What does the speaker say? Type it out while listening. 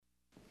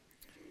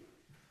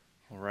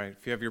All right,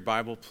 if you have your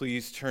Bible,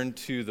 please turn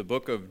to the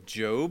book of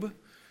Job.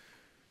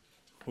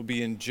 We'll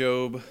be in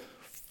Job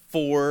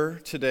 4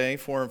 today.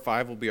 4 and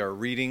 5 will be our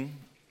reading.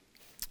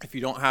 If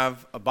you don't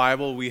have a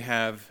Bible, we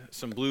have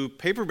some blue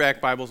paperback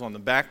Bibles on the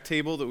back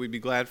table that we'd be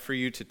glad for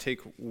you to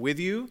take with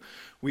you.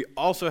 We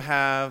also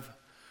have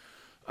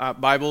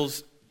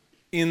Bibles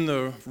in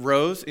the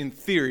rows. In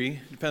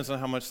theory, depends on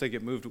how much they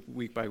get moved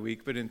week by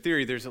week, but in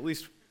theory, there's at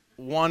least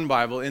one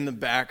Bible in the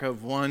back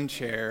of one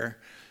chair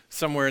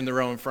somewhere in the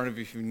row in front of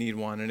you if you need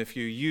one. And if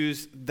you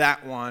use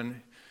that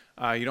one,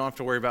 you don't have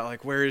to worry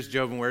about where is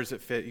Job and where does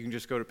it fit. You can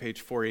just go to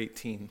page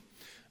 418.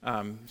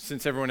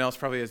 Since everyone else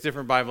probably has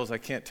different Bibles, I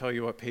can't tell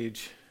you what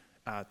page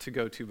to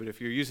go to, but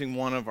if you're using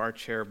one of our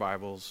chair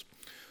Bibles,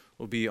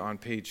 we'll be on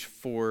page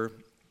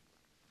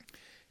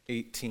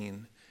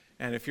 418.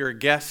 And if you're a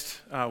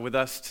guest with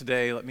us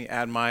today, let me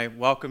add my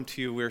welcome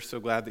to you. We're so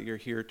glad that you're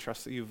here.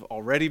 Trust that you've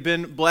already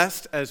been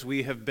blessed as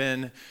we have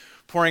been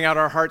pouring out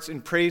our hearts in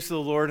praise to the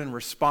Lord and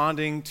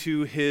responding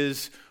to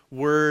His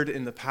word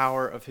in the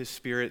power of His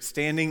Spirit,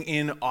 standing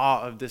in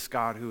awe of this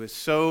God who is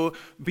so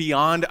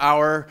beyond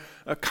our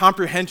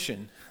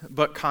comprehension,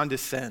 but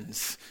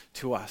condescends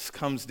to us,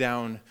 comes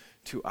down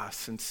to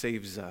us, and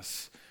saves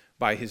us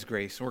by His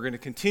grace. And we're going to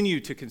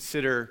continue to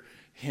consider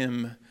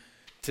Him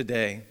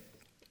today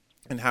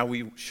and how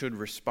we should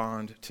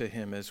respond to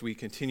Him as we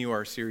continue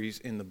our series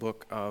in the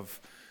book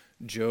of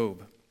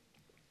Job.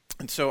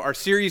 And so our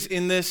series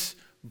in this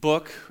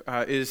book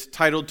is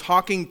titled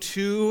Talking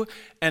to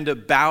and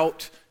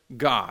About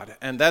God.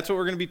 And that's what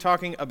we're going to be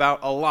talking about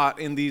a lot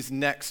in these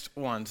next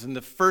ones. In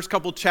the first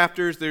couple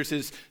chapters, there's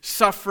His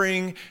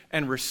suffering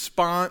and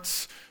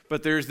response,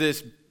 but there's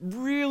this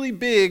really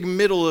big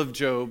middle of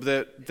Job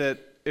that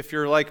if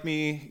you're like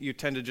me, you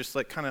tend to just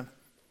kind of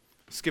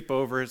skip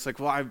over. It's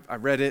well, I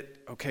read it.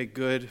 Okay,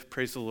 good.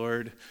 Praise the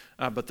Lord.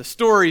 But the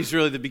story is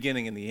really the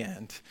beginning and the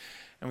end.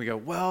 And we go,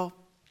 well,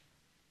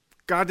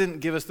 God didn't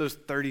give us those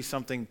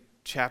 30-something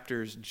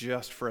chapters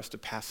just for us to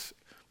pass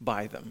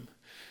by them.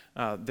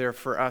 They're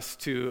for us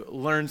to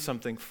learn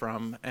something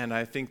from, and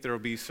I think there will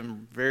be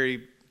some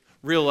very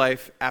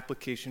real-life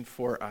application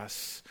for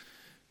us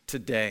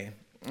today.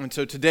 And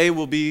so today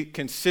we'll be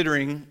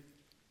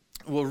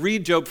we'll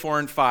read Job 4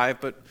 and 5,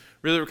 but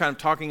really we're kind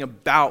of talking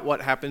about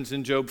what happens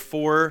in Job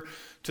 4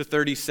 to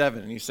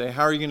 37. And you say,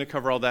 how are you going to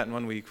cover all that in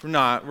 1 week? We're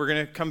not. We're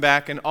going to come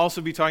back and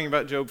also be talking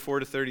about Job 4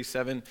 to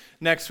 37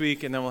 next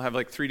week, and then we'll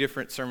have 3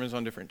 different sermons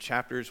on different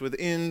chapters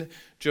within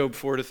Job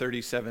 4 to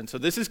 37. So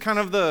this is kind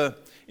of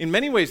in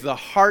many ways, the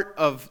heart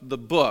of the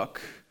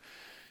book,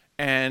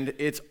 and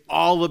it's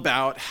all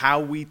about how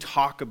we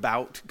talk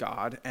about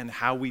God and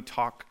how we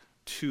talk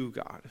to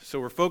God. So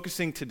we're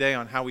focusing today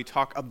on how we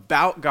talk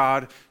about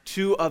God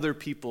to other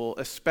people,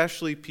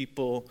 especially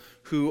people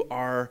who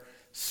are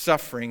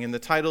suffering. And the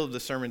title of the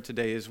sermon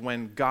today is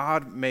When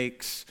God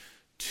Makes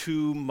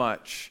Too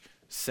Much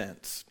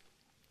Sense.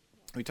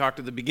 We talked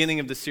at the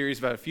beginning of the series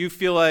about if you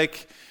feel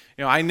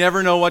I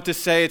never know what to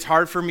say, it's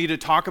hard for me to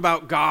talk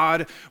about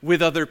God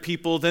with other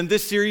people, then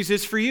this series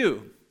is for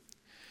you.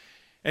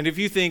 And if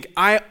you think,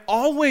 I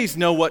always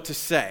know what to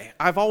say,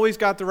 I've always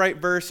got the right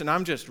verse and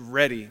I'm just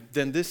ready,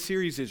 then this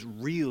series is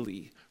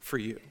really for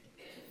you.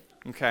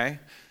 Okay?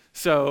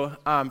 So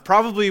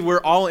probably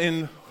we're all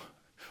in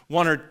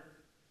one or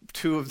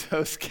two of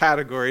those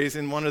categories,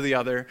 in one or the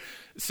other.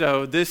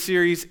 So this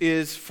series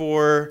is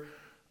for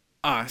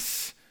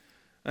us.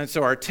 And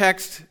so our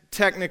text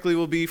technically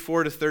will be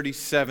 4 to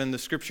 37. The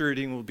scripture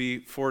reading will be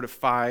 4 to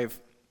 5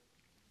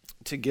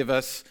 to give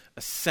us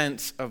a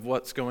sense of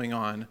what's going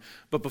on.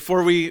 But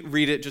before we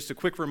read it, just a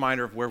quick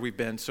reminder of where we've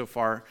been so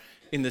far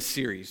in this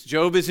series.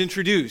 Job is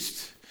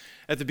introduced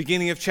at the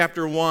beginning of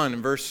chapter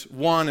 1, verse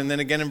 1, and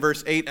then again in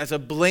verse 8, as a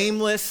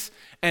blameless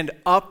and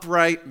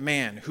upright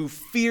man who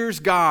fears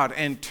God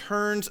and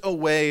turns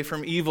away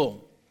from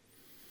evil.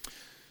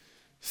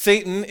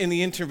 Satan, in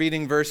the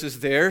intervening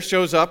verses there,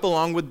 shows up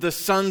along with the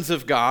sons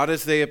of God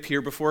as they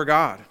appear before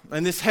God.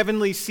 And this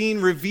heavenly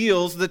scene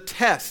reveals the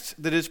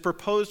test that is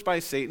proposed by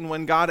Satan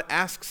when God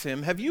asks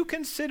him, have you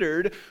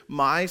considered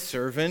my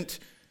servant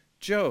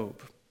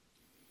Job?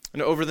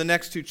 And over the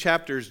next 2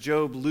 chapters,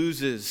 Job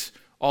loses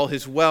all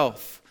his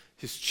wealth,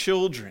 his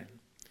children,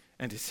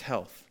 and his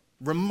health.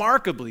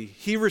 Remarkably,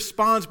 he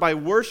responds by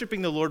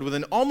worshiping the Lord with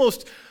an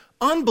almost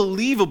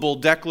unbelievable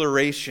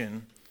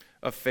declaration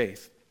of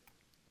faith.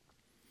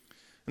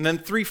 And then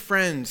 3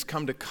 friends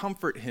come to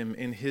comfort him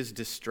in his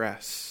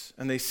distress,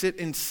 and they sit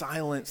in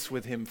silence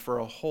with him for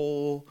a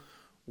whole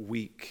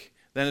week.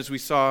 Then, as we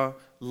saw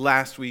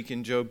last week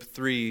in Job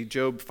 3,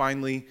 Job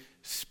finally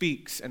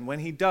speaks, and when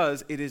he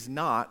does, it is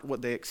not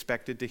what they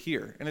expected to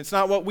hear. And it's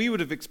not what we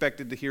would have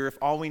expected to hear if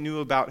all we knew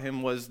about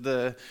him was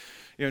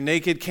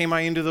naked came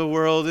I into the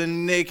world,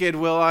 and naked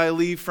will I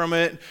leave from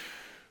it.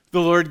 The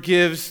Lord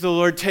gives, the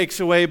Lord takes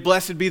away.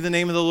 Blessed be the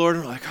name of the Lord.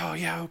 And we're like, oh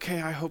yeah,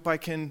 okay. I hope I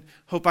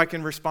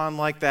can respond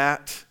like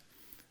that,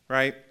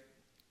 right?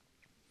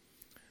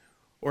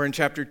 Or in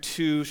chapter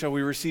 2, shall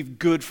we receive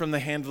good from the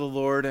hand of the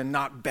Lord and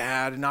not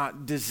bad,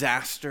 not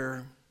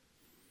disaster?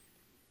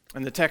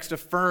 And the text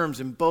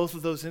affirms in both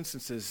of those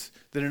instances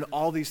that in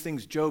all these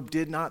things, Job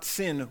did not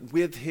sin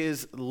with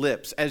his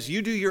lips. As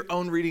you do your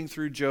own reading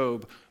through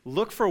Job,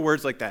 look for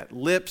words like that.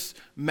 Lips,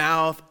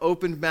 mouth,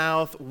 opened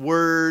mouth,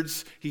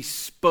 words. He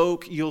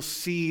spoke. You'll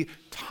see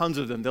tons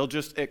of them. They'll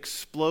just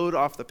explode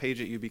off the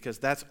page at you because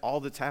that's all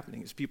that's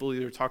happening is people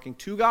either talking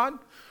to God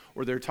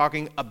or they're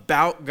talking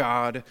about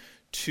God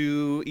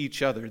to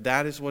each other.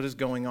 That is what is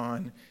going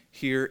on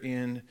here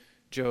in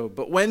Job.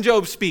 But when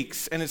Job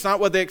speaks, and it's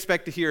not what they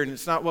expect to hear, and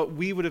it's not what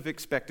we would have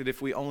expected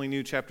if we only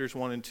knew chapters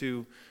 1 and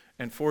 2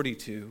 and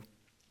 42,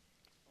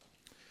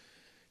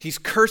 he's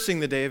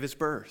cursing the day of his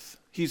birth.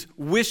 He's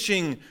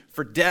wishing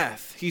for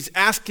death. He's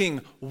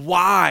asking,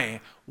 why?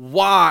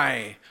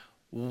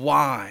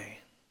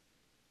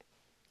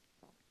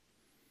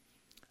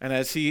 And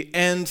as he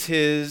ends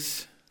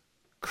his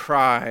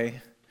cry,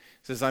 he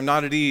says, I'm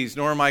not at ease,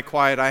 nor am I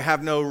quiet. I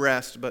have no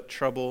rest, but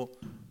trouble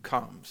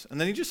comes.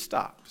 And then he just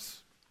stops.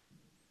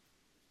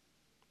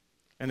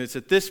 And it's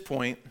at this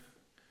point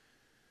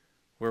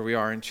where we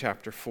are in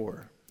chapter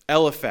 4.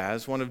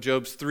 Eliphaz, one of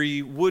Job's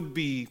 3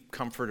 would-be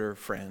comforter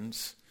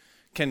friends,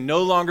 can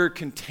no longer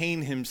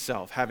contain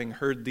himself, having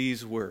heard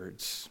these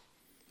words.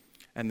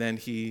 And then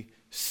he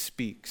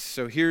speaks.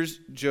 So here's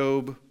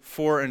Job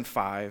 4 and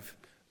 5.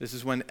 This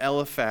is when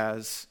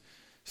Eliphaz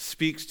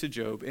speaks to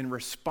Job in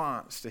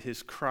response to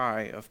his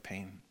cry of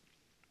pain.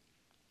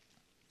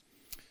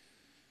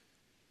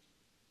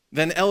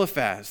 Then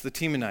Eliphaz the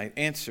Temanite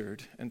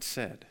answered and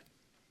said,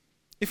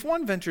 if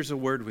one ventures a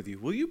word with you,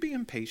 will you be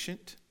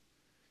impatient?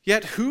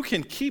 Yet who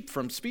can keep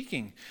from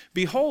speaking?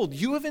 Behold,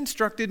 you have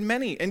instructed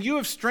many, and you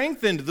have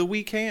strengthened the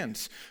weak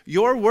hands.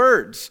 Your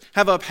words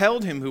have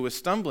upheld him who was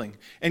stumbling,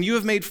 and you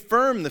have made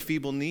firm the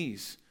feeble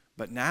knees.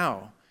 But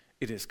now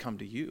it has come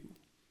to you,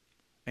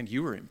 and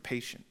you are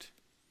impatient.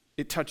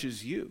 It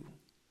touches you,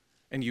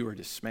 and you are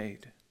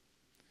dismayed.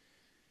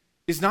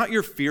 Is not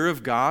your fear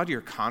of God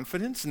your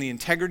confidence, and the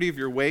integrity of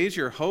your ways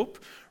your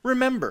hope?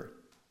 Remember,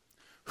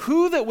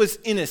 who that was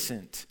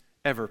innocent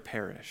ever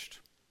perished?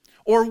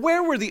 Or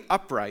where were the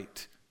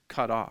upright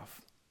cut off?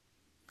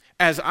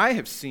 As I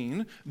have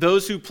seen,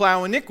 those who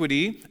plow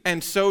iniquity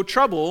and sow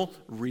trouble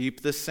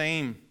reap the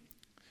same.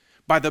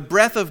 By the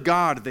breath of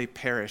God they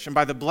perish, and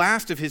by the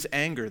blast of his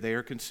anger they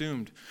are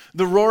consumed.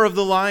 The roar of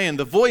the lion,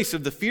 the voice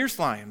of the fierce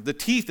lion, the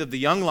teeth of the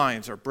young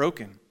lions are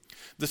broken.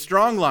 The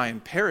strong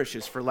lion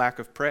perishes for lack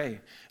of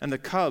prey, and the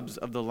cubs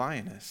of the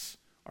lioness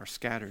are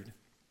scattered.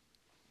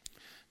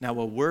 Now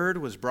a word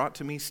was brought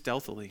to me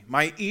stealthily.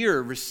 My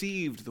ear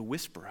received the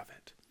whisper of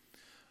it.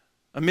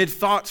 Amid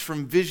thoughts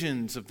from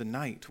visions of the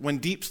night, when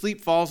deep sleep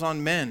falls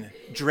on men,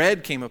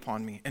 dread came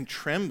upon me and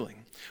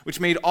trembling, which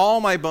made all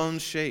my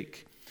bones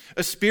shake.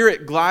 A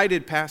spirit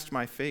glided past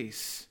my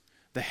face.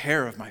 The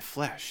hair of my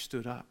flesh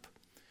stood up.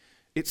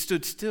 It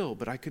stood still,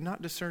 but I could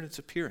not discern its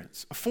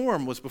appearance. A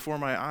form was before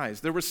my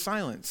eyes. There was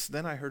silence.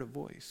 Then I heard a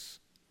voice.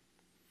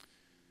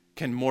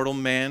 Can mortal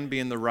man be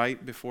in the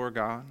right before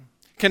God?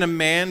 Can a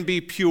man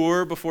be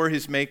pure before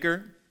his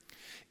Maker?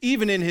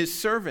 Even in his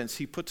servants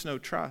he puts no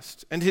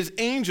trust, and his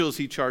angels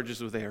he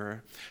charges with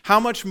error. How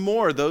much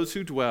more those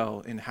who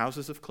dwell in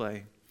houses of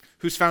clay,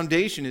 whose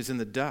foundation is in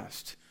the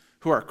dust,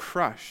 who are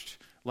crushed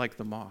like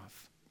the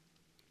moth.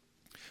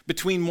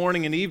 Between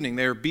morning and evening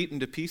they are beaten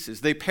to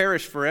pieces. They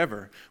perish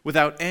forever,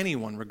 without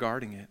anyone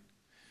regarding it.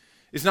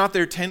 Is not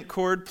their tent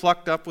cord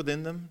plucked up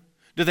within them?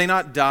 Do they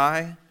not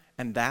die,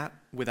 and that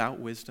without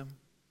wisdom?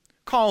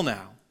 Call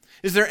now.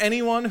 Is there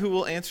anyone who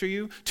will answer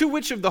you? To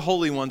which of the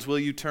holy ones will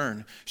you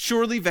turn?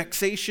 Surely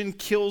vexation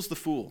kills the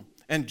fool,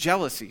 and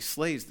jealousy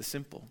slays the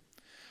simple.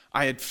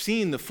 I had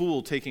seen the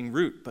fool taking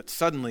root, but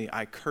suddenly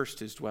I cursed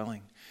his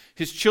dwelling.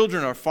 His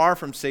children are far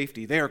from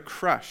safety. They are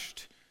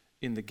crushed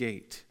in the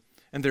gate,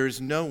 and there is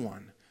no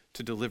one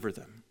to deliver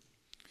them.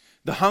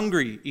 The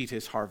hungry eat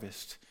his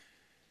harvest,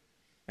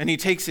 and he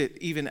takes it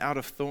even out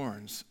of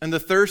thorns, and the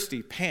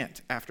thirsty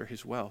pant after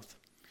his wealth.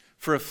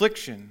 For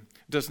affliction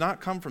does not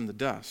come from the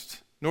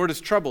dust, nor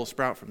does trouble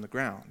sprout from the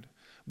ground.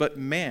 But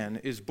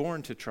man is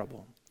born to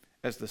trouble,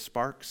 as the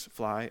sparks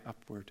fly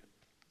upward.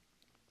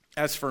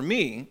 As for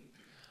me,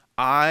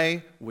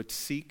 I would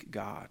seek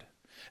God,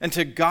 and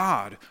to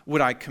God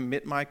would I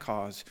commit my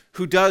cause,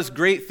 who does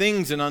great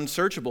things and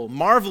unsearchable,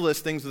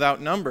 marvelous things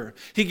without number.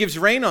 He gives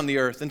rain on the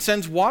earth and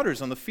sends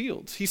waters on the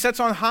fields. He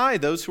sets on high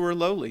those who are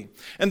lowly,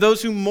 and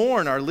those who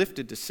mourn are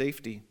lifted to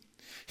safety.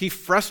 He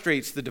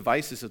frustrates the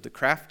devices of the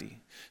crafty,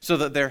 so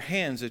that their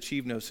hands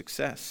achieve no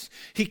success.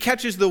 He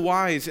catches the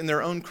wise in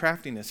their own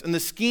craftiness, and the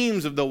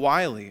schemes of the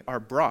wily are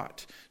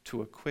brought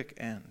to a quick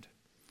end.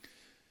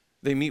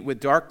 They meet with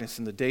darkness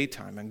in the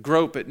daytime and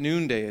grope at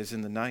noonday as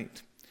in the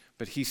night.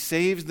 But he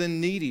saves the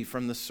needy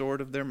from the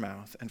sword of their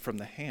mouth and from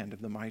the hand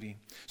of the mighty.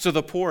 So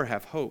the poor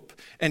have hope,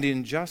 and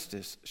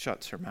injustice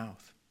shuts her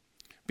mouth.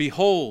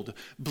 Behold,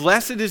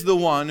 blessed is the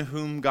one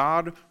whom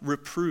God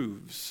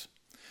reproves.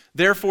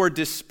 Therefore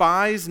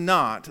despise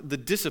not the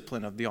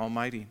discipline of the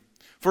Almighty.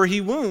 For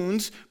he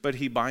wounds, but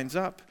he binds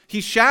up.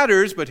 He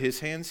shatters, but his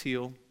hands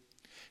heal.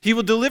 He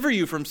will deliver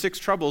you from 6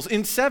 troubles.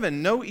 In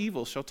 7 no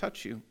evil shall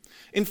touch you.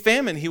 In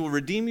famine he will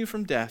redeem you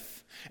from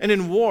death, and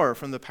in war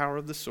from the power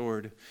of the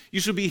sword. You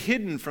shall be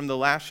hidden from the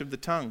lash of the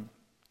tongue,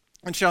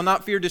 and shall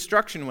not fear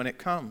destruction when it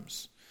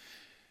comes.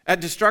 At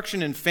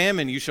destruction and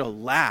famine you shall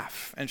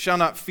laugh, and shall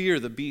not fear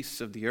the beasts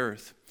of the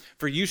earth.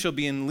 For you shall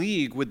be in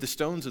league with the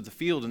stones of the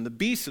field, and the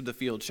beasts of the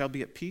field shall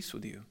be at peace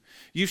with you.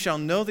 You shall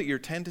know that your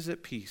tent is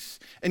at peace,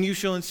 and you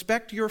shall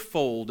inspect your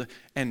fold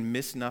and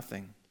miss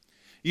nothing.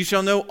 You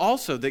shall know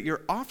also that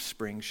your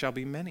offspring shall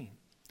be many,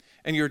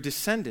 and your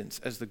descendants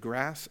as the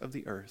grass of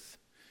the earth.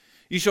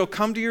 You shall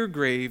come to your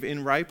grave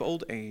in ripe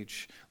old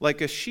age, like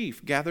a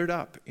sheaf gathered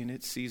up in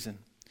its season.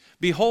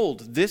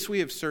 Behold, this we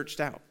have searched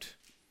out.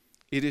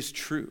 It is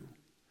true.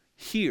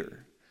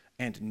 Hear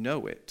and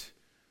know it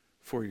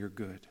for your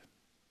good.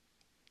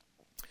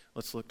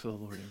 Let's look to the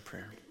Lord in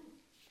prayer.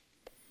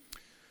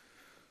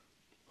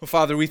 Well,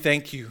 Father, we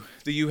thank you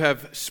that you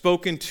have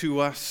spoken to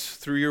us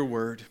through your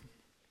word.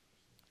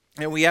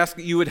 And we ask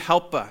that you would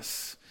help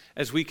us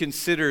as we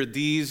consider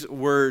these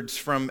words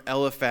from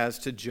Eliphaz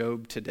to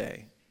Job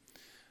today.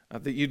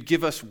 That you'd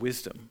give us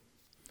wisdom.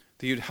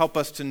 That you'd help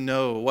us to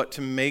know what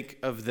to make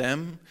of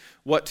them,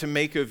 what to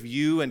make of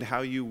you and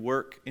how you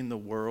work in the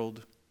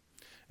world.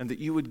 And that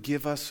you would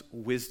give us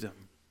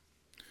wisdom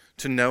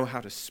to know how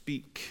to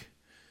speak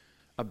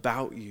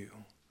about you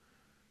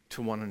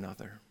to one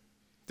another.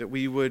 That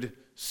we would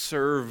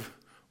serve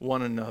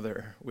one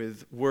another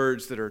with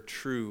words that are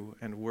true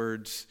and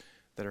words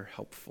that are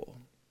helpful.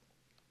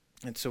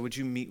 And so would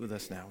you meet with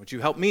us now? Would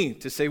you help me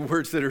to say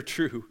words that are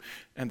true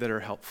and that are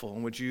helpful?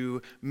 And would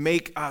you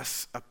make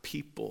us a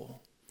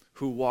people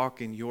who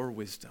walk in your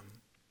wisdom?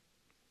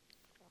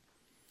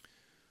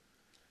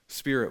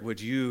 Spirit, would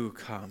you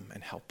come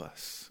and help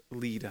us,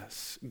 lead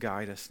us,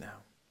 guide us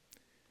now?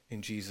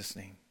 In Jesus'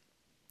 name,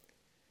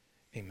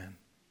 amen.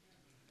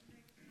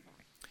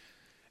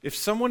 If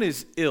someone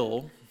is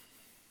ill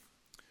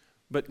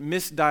but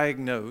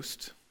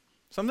misdiagnosed,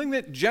 something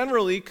that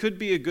generally could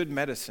be a good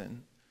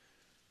medicine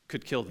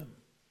could kill them,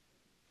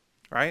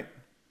 right?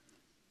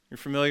 You're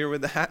familiar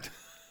with that?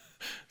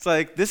 It's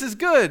like, this is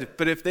good,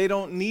 but if they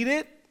don't need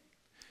it,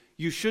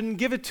 you shouldn't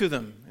give it to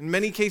them. In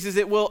many cases,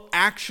 it will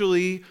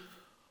actually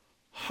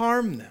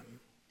harm them.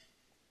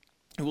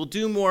 It will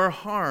do more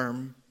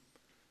harm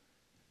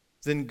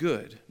than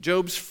good.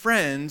 Job's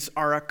friends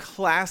are a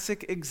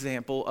classic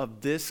example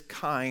of this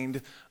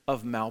kind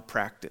of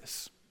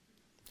malpractice.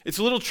 It's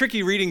a little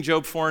tricky reading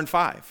Job 4 and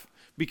 5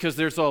 because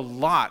there's a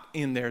lot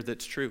in there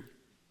that's true.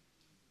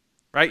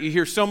 Right? You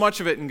hear so much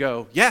of it and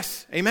go,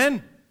 yes,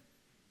 amen.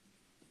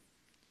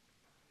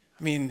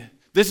 I mean,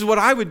 this is what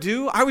I would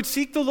do. I would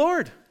seek the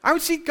Lord. I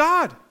would seek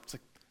God. It's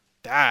like,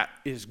 that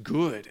is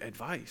good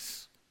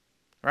advice.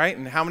 Right?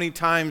 And how many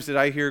times did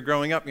I hear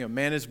growing up,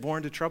 man is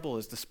born to trouble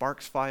as the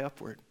sparks fly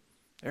upward.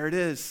 There it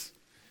is.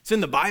 It's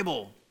in the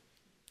Bible.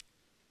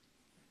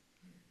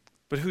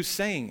 But who's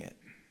saying it?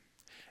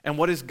 And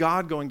what is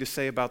God going to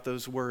say about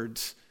those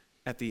words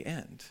at the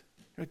end?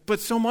 But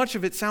so much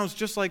of it sounds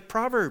just like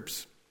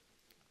Proverbs.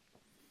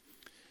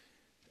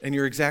 And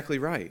you're exactly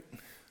right.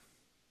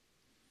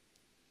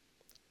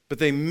 But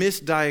they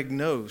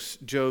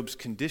misdiagnose Job's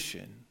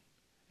condition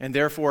and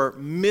therefore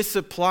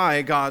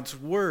misapply God's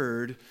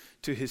word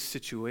to his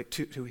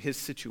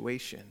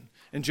situation.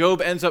 And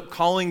Job ends up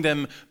calling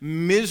them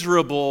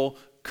miserable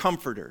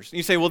comforters. And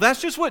you say, well,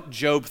 that's just what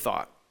Job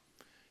thought.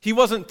 He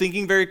wasn't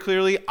thinking very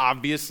clearly,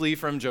 obviously,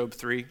 from Job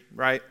 3,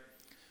 right?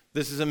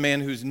 This is a man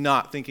who's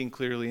not thinking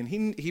clearly, and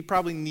he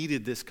probably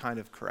needed this kind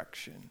of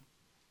correction.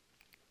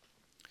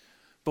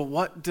 But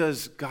what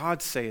does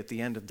God say at the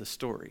end of the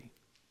story?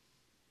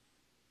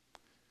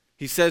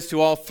 He says to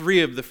all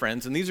three of the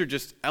friends, and these are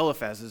just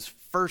Eliphaz's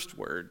first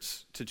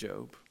words to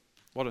Job.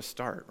 What a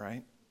start,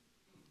 right?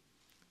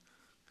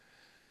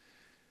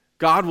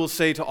 God will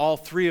say to all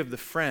three of the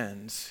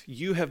friends,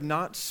 you have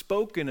not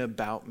spoken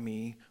about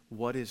me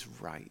what is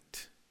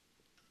right.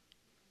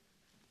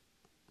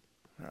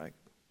 All right.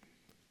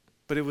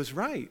 But it was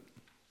right.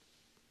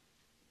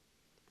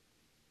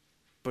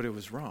 But it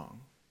was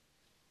wrong.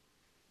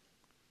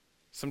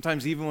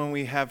 Sometimes even when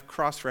we have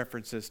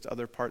cross-references to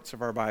other parts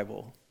of our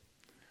Bible,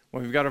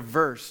 when we've got a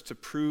verse to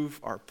prove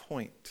our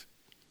point,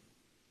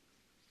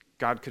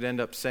 God could end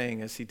up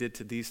saying, as he did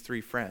to these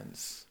three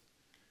friends,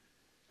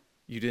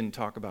 you didn't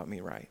talk about me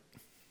right.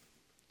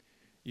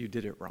 You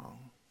did it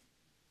wrong.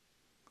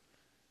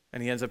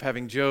 And he ends up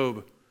having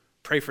Job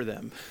pray for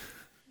them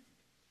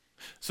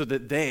so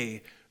that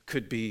they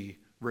could be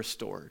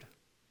restored.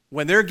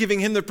 When they're giving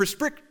him the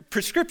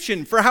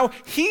prescription for how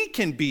he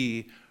can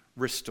be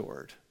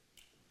restored.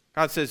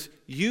 God says,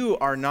 you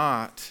are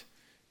not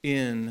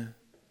in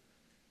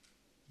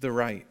the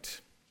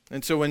right.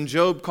 And so when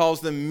Job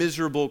calls them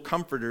miserable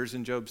comforters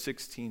in Job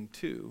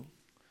 16:2,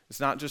 it's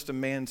not just a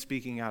man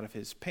speaking out of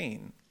his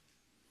pain.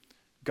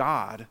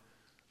 God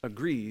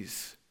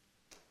agrees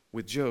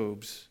with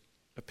Job's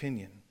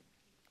opinion.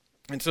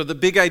 And so the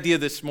big idea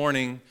this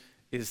morning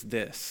is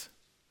this.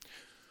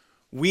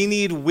 We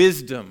need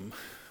wisdom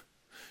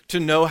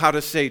to know how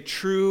to say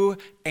true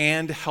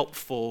and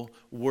helpful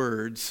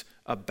words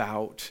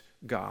about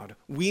God.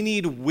 We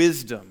need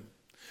wisdom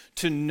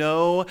to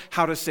know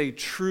how to say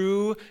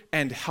true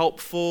and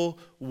helpful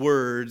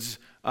words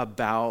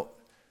about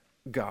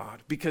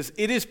God. Because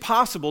it is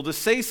possible to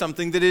say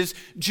something that is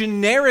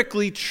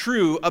generically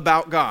true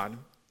about God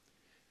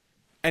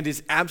and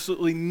is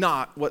absolutely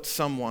not what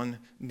someone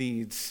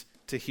needs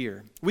to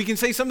hear. We can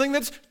say something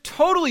that's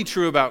totally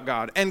true about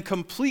God and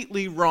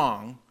completely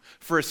wrong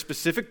for a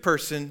specific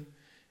person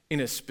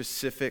in a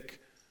specific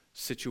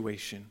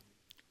situation.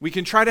 We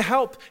can try to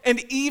help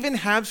and even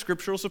have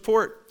scriptural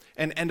support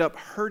and end up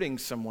hurting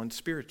someone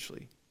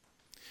spiritually.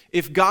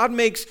 If God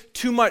makes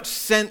too much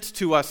sense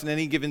to us in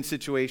any given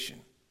situation,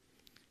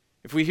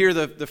 if we hear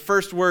the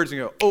first words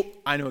and go, oh,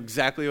 I know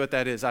exactly what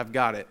that is, I've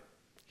got it,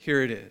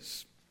 here it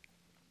is.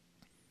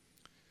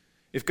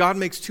 If God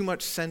makes too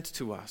much sense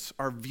to us,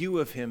 our view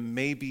of him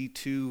may be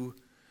too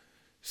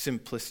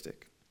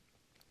simplistic.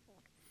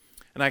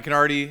 And I can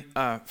already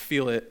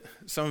feel it.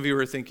 Some of you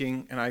are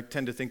thinking, and I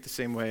tend to think the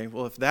same way,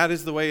 well, if that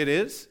is the way it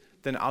is,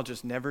 then I'll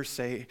just never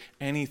say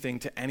anything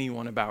to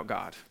anyone about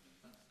God.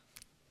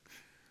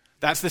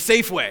 That's the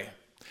safe way.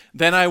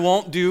 Then I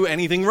won't do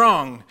anything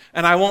wrong,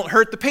 and I won't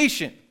hurt the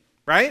patient,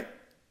 right?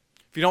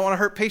 If you don't want to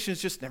hurt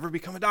patients, just never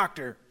become a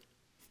doctor.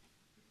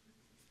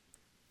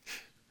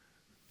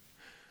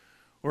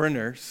 Or a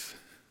nurse.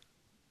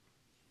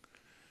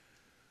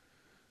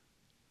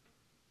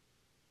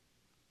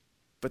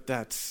 But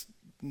that's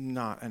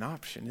not an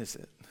option, is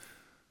it?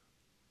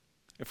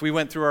 If we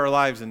went through our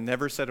lives and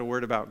never said a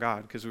word about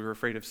God because we were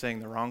afraid of saying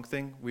the wrong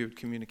thing, we would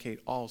communicate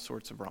all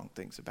sorts of wrong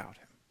things about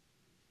him.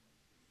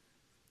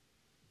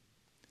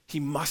 He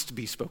must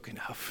be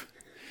spoken of.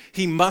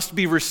 He must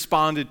be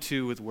responded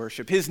to with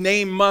worship. His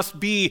name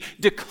must be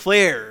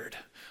declared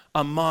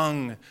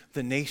among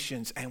the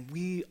nations, and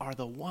we are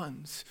the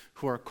ones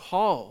who are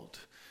called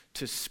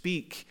to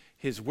speak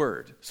his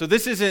word. So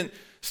this isn't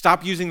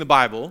stop using the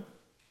Bible.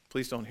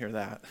 Please don't hear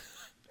that.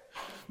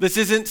 This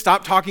isn't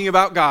stop talking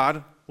about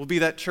God. We'll be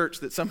that church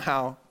that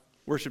somehow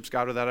worships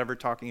God without ever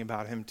talking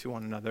about him to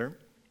one another.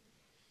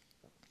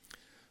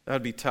 That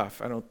would be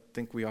tough. I don't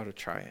think we ought to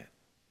try it.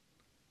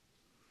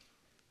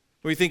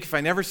 We think if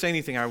I never say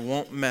anything, I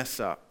won't mess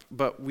up.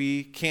 But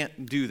we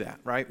can't do that,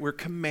 right? We're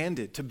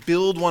commanded to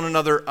build one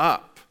another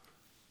up.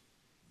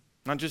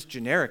 Not just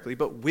generically,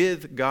 but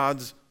with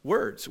God's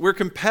words. We're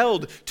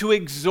compelled to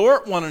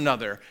exhort one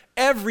another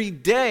every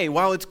day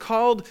while it's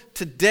called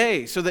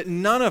today, so that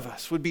none of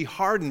us would be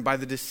hardened by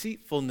the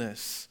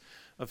deceitfulness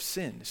of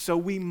sin. So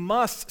we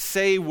must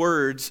say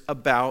words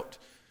about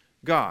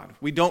God.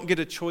 We don't get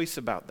a choice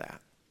about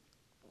that.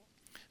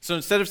 So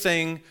instead of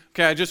saying,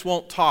 okay, I just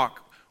won't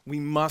talk, we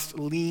must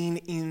lean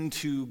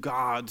into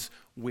God's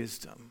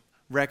wisdom,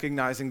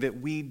 recognizing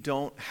that we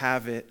don't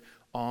have it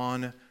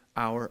on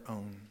our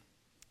own,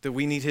 that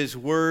we need his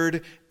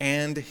word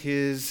and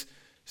his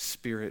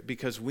spirit,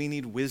 because we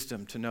need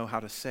wisdom to know how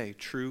to say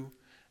true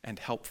and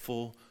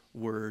helpful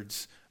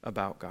words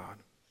about God,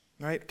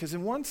 right? Because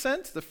in one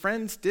sense, the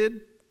friends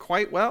did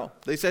quite well.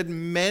 They said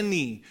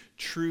many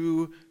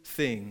true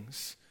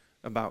things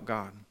about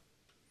God.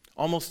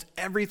 Almost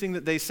everything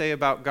that they say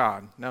about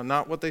God, now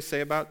not what they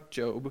say about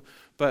Job,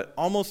 but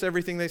almost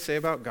everything they say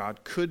about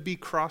God could be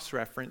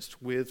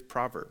cross-referenced with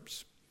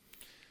Proverbs.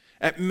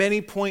 At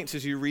many points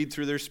as you read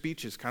through their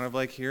speeches, kind of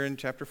like here in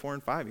chapter 4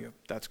 and 5,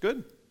 that's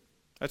good.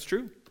 That's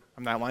true.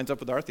 And that lines up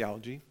with our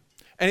theology.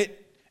 And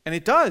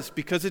it does,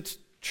 because it's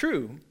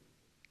true.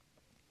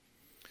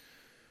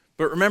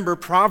 But remember,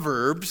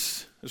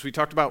 Proverbs, as we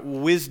talked about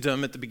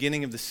wisdom at the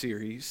beginning of the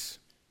series,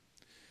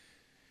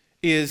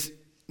 is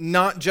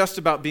not just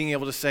about being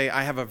able to say,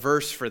 I have a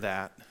verse for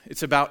that.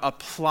 It's about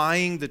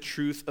applying the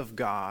truth of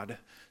God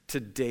to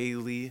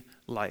daily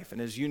life. And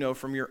as you know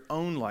from your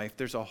own life,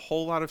 there's a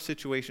whole lot of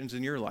situations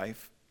in your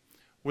life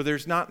where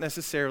there's not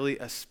necessarily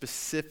a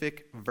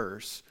specific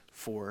verse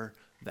for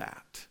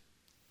that.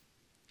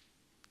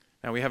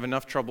 Now, we have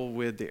enough trouble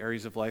with the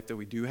areas of life that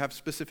we do have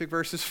specific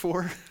verses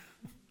for.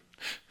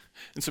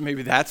 And so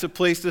maybe that's a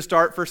place to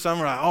start for some.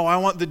 Like, I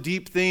want the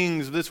deep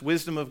things, this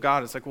wisdom of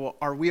God. It's like, well,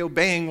 are we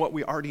obeying what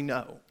we already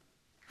know?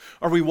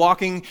 Are we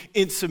walking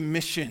in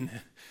submission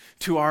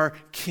to our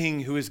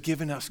King who has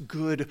given us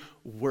good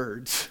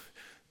words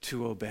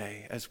to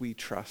obey as we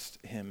trust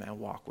him and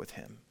walk with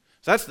him?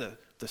 So that's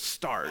the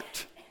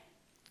start.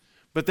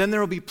 But then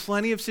there will be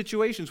plenty of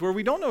situations where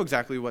we don't know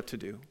exactly what to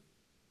do.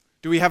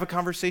 Do we have a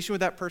conversation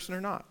with that person or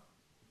not?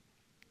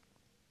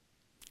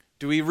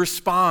 Do we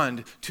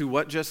respond to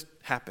what just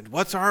happened?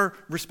 What's our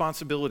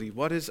responsibility?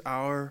 What is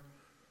our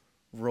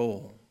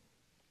role?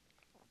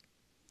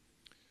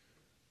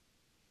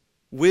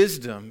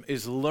 Wisdom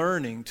is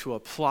learning to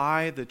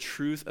apply the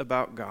truth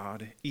about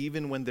God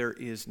even when there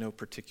is no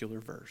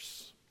particular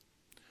verse.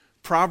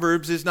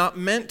 Proverbs is not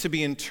meant to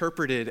be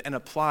interpreted and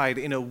applied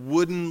in a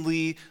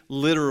woodenly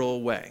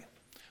literal way.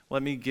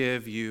 Let me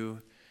give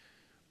you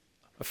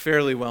a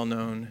fairly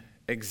well-known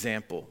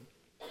example.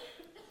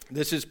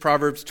 This is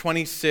Proverbs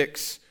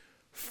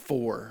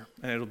 26:4,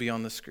 and it'll be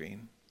on the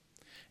screen.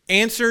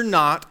 Answer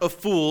not a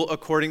fool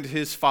according to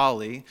his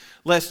folly,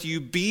 lest you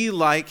be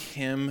like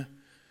him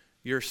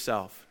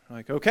yourself.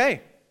 Like,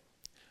 okay,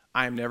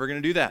 I'm never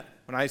going to do that.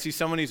 When I see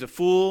someone who's a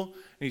fool and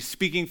he's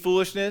speaking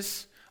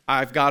foolishness,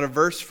 I've got a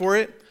verse for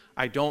it.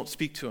 I don't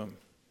speak to him.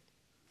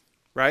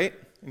 Right?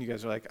 And you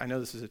guys are like, I know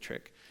this is a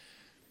trick.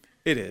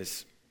 It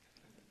is.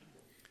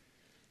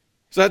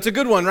 So that's a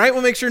good one, right?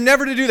 We'll make sure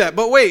never to do that.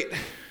 But wait,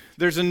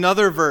 there's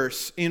another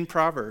verse in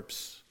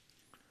Proverbs.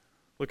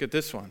 Look at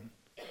this one.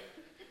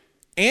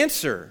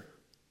 Answer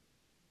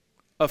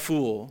a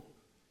fool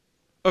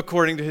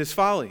according to his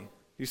folly.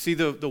 You see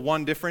the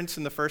one difference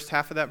in the first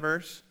half of that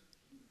verse?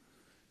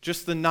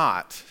 Just the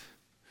not.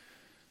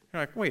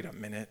 You're like, wait a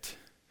minute.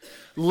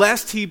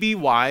 Lest he be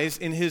wise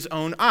in his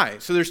own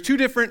eyes. So there's two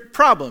different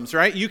problems,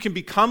 right? You can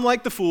become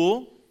like the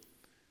fool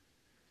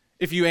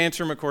if you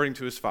answer him according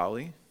to his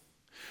folly.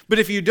 But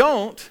if you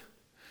don't,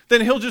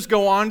 then he'll just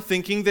go on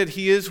thinking that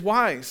he is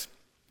wise.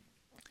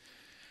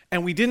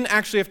 And we didn't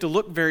actually have to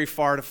look very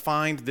far to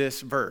find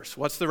this verse.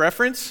 What's the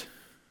reference?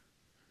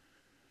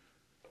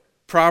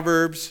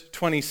 Proverbs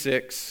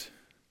 26:5.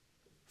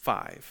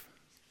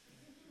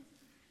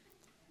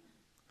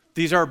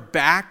 These are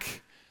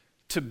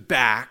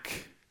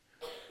back-to-back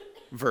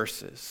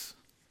verses.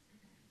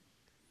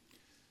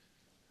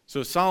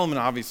 So Solomon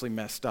obviously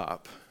messed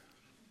up.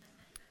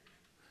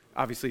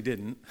 Obviously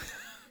didn't.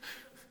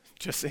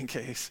 Just in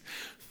case.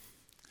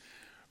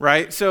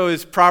 Right? So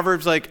is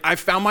Proverbs like, I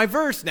found my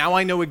verse, now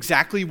I know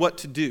exactly what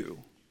to do?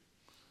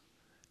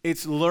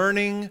 It's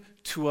learning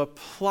to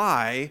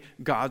apply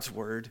God's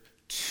word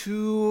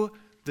to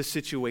the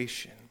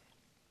situation.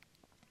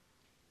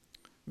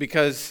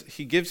 Because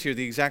he gives here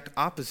the exact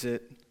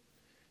opposite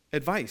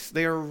advice.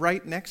 They are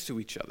right next to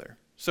each other.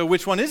 So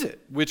which one is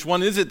it? Which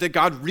one is it that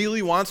God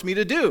really wants me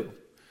to do?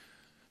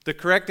 The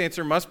correct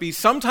answer must be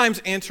sometimes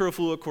answer a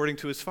fool according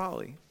to his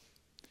folly,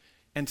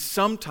 and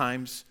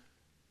sometimes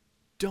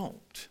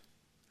don't.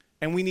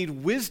 And we need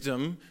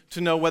wisdom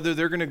to know whether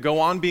they're going to go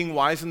on being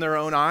wise in their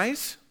own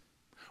eyes,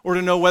 or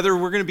to know whether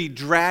we're going to be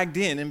dragged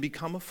in and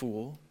become a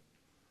fool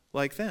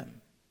like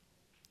them.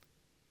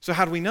 So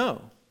how do we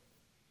know?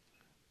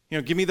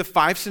 Give me the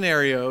 5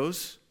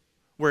 scenarios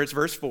where it's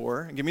verse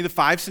 4, and give me the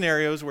 5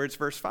 scenarios where it's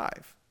verse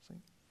 5.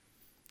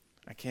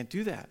 I can't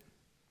do that.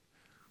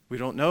 We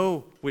don't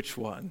know which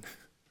one.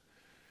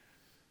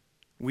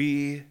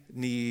 We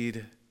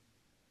need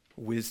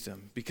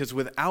wisdom, because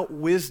without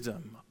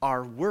wisdom,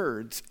 our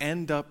words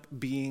end up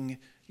being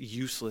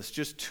useless.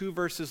 Just 2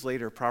 verses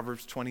later,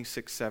 Proverbs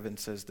 26:7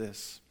 says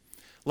this: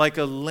 like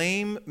a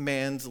lame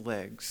man's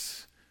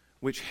legs,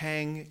 which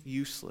hang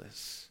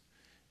useless,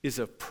 is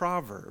a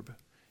proverb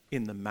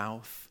in the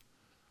mouth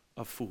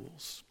of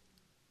fools.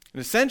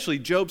 And essentially,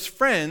 Job's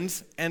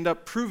friends end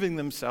up proving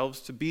themselves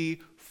to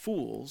be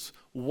fools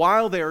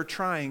while they are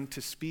trying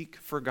to speak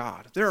for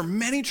God. There are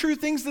many true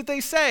things that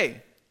they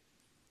say,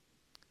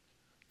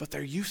 but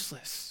they're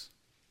useless.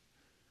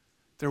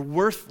 They're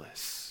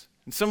worthless.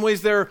 In some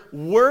ways, they're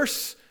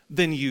worse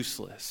than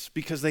useless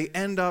because they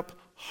end up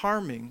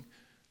harming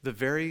the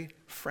very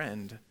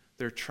friend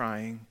they're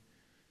trying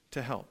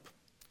to help.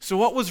 So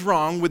what was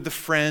wrong with the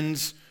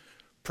friends'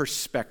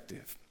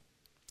 perspective?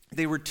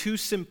 They were too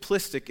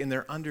simplistic in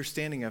their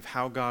understanding of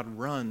how God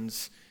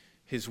runs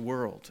his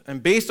world.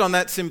 And based on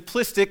that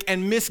simplistic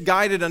and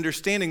misguided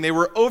understanding, they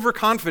were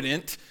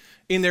overconfident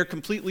in their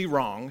completely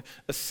wrong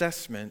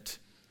assessment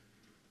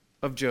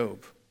of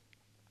Job.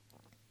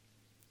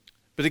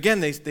 But again,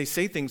 they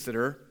say things that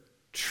are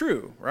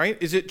true, right?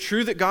 Is it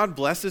true that God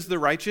blesses the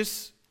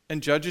righteous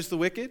and judges the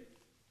wicked?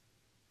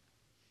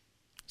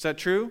 Is that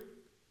true?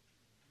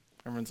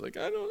 Everyone's like,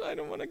 I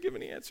don't want to give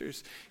any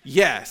answers.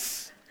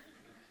 Yes.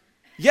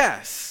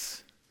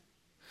 Yes.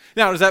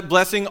 Now, does that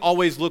blessing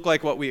always look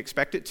like what we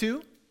expect it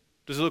to?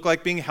 Does it look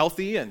like being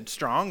healthy and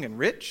strong and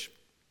rich?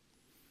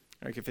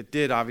 Like if it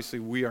did, obviously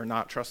we are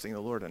not trusting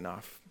the Lord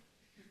enough.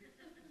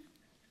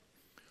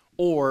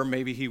 Or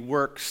maybe he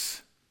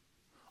works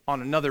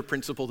on another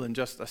principle than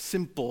just a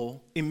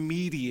simple,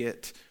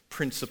 immediate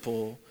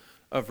principle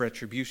of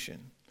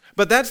retribution.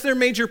 But that's their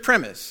major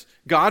premise.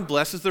 God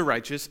blesses the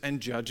righteous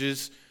and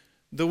judges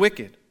the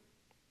wicked.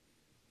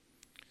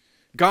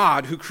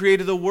 God, who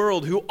created the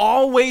world, who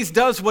always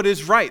does what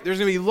is right. There's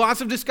going to be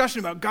lots of discussion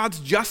about God's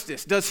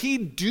justice. Does he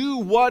do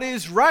what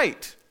is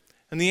right?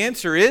 And the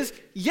answer is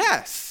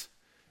yes.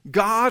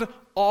 God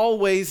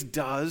always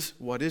does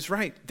what is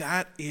right.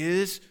 That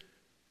is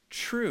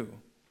true.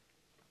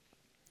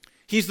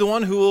 He's the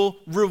one who will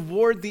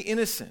reward the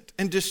innocent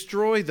and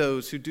destroy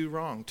those who do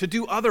wrong. To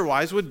do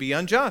otherwise would be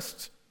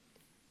unjust.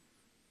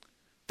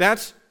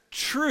 That's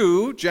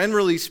true,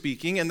 generally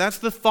speaking, and that's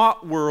the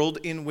thought world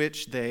in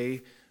which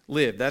they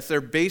live. That's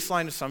their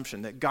baseline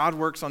assumption, that God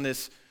works on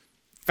this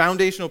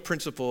foundational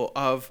principle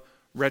of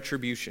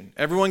retribution.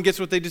 Everyone gets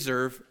what they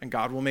deserve, and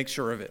God will make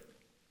sure of it.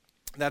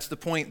 That's the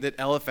point that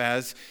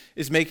Eliphaz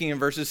is making in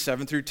verses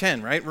 7 through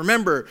 10, right?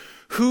 Remember,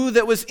 who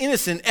that was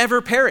innocent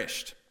ever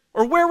perished?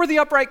 Or where were the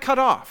upright cut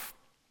off?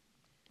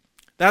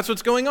 That's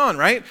what's going on,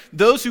 right?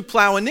 Those who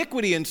plow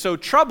iniquity and sow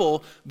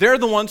trouble, they're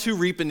the ones who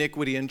reap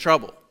iniquity and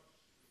trouble.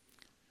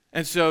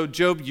 And so,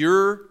 Job,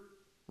 you're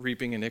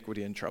reaping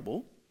iniquity and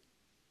trouble.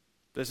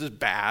 This is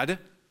bad.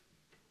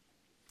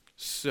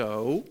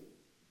 So,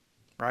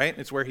 right?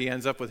 It's where he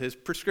ends up with his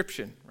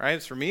prescription, right?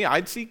 It's for me,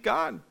 I'd seek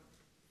God.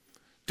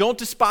 Don't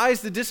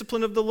despise the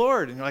discipline of the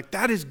Lord. And you're like,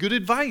 that is good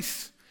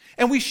advice.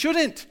 And we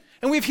shouldn't.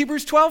 And we have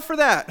Hebrews 12 for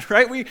that,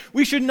 right?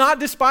 We should not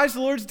despise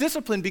the Lord's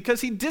discipline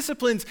because he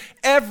disciplines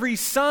every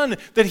son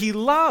that he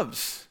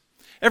loves.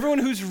 Everyone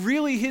who's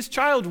really his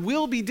child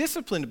will be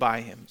disciplined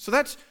by him. So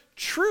that's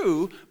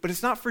true, but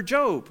it's not for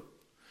Job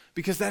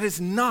because that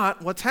is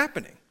not what's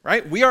happening,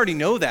 right? We already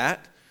know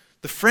that.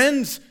 The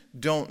friends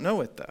don't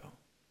know it, though.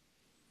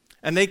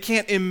 And they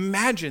can't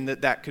imagine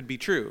that that could be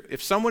true.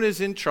 If someone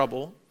is in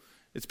trouble,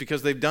 it's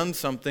because they've done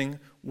something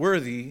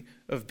worthy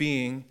of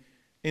being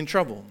in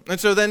trouble. And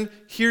so then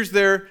here's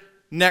their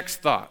next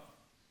thought.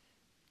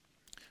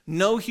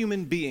 No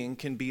human being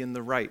can be in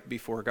the right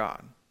before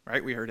God,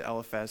 right? We heard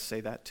Eliphaz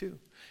say that too.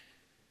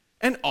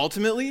 And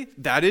ultimately,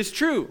 that is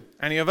true.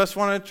 Any of us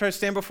want to try to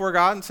stand before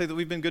God and say that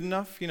we've been good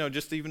enough,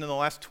 just even in the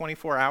last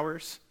 24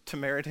 hours to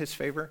merit his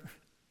favor?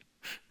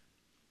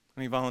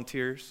 Any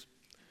volunteers?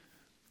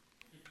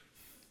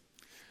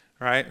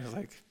 Right? It's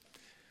like,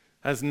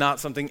 that's not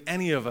something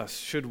any of us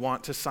should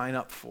want to sign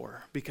up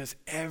for because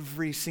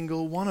every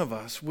single one of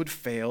us would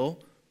fail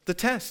the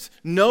test.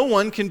 No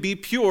one can be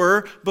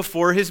pure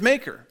before his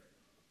maker.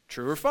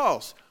 True or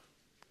false?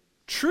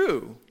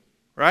 True,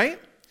 right?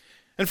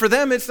 And for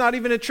them, it's not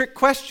even a trick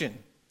question.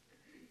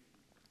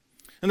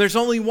 And there's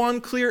only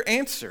one clear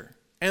answer.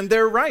 And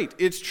they're right.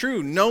 It's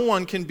true. No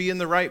one can be in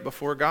the right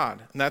before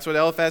God. And that's what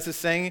Eliphaz is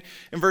saying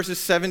in verses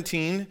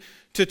 17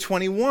 to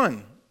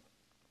 21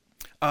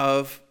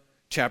 of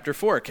chapter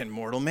 4. Can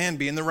mortal man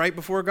be in the right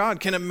before God?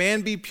 Can a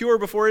man be pure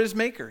before his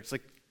maker? It's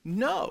like,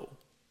 no,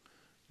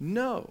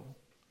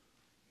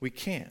 we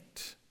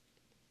can't.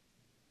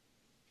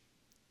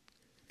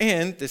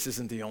 And this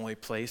isn't the only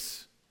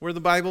place where the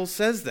Bible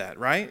says that,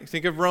 right?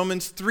 Think of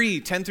Romans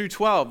 3, 10 through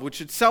 12, which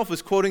itself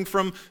is quoting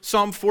from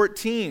Psalm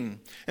 14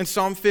 and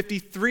Psalm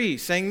 53,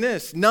 saying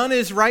this, none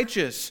is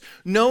righteous,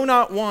 no,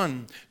 not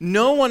one.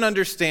 No one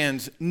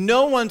understands,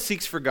 no one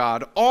seeks for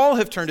God. All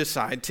have turned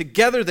aside,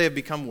 together they have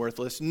become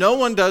worthless. No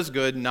one does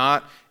good,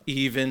 not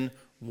even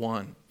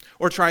one.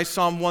 Or try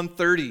Psalm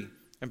 130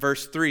 and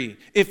verse 3.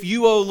 If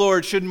you, O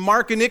Lord, should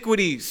mark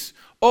iniquities,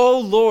 O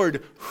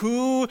Lord,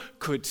 who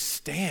could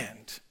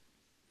stand?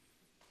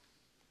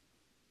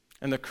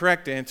 And the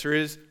correct answer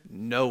is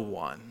no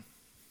one.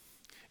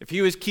 If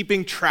he was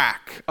keeping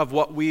track of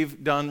what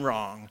we've done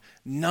wrong,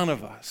 none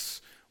of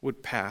us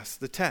would pass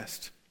the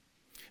test.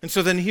 And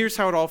so then here's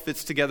how it all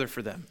fits together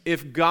for them.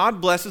 If God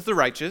blesses the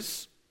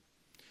righteous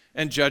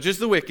and judges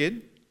the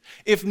wicked,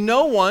 if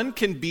no one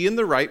can be in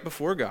the right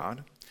before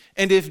God,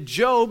 and if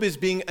Job is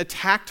being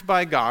attacked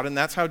by God, and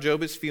that's how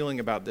Job is feeling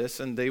about this,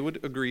 and they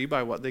would agree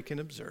by what they can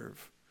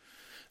observe,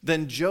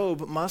 then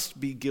Job must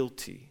be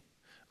guilty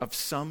of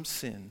some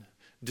sin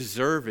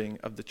deserving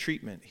of the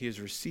treatment he is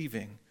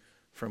receiving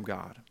from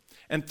God.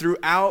 And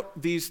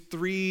throughout these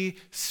three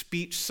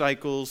speech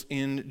cycles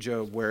in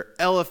Job, where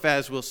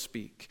Eliphaz will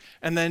speak,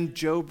 and then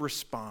Job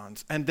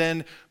responds, and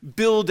then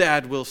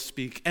Bildad will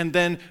speak, and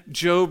then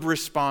Job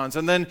responds,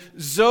 and then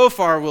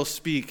Zophar will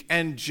speak,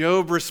 and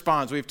Job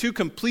responds. We have two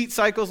complete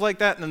cycles like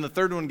that, and then the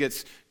third one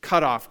gets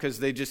cut off because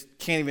they just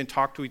can't even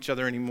talk to each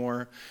other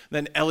anymore.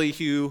 Then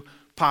Elihu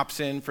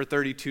pops in for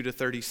 32 to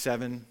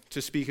 37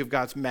 to speak of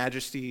God's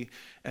majesty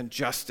and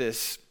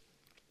justice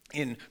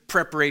in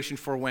preparation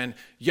for when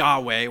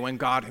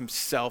God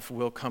himself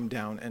will come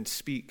down and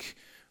speak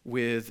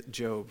with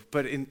Job.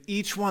 But in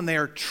each one, they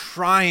are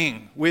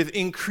trying with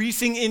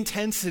increasing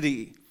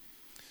intensity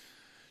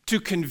to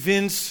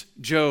convince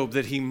Job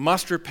that he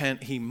must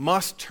repent, he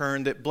must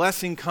turn, that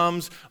blessing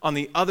comes on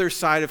the other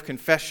side of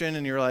confession.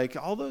 And you're like,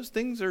 all those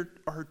things are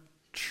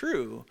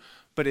true,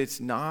 but it's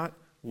not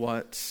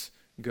what's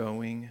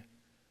going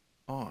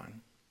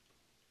on.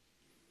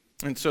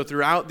 And so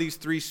throughout these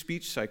three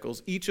speech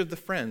cycles, each of the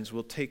friends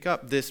will take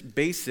up this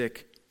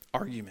basic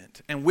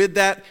argument. And with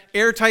that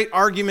airtight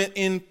argument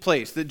in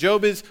place, that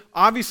Job is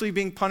obviously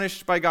being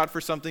punished by God for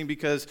something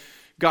because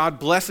God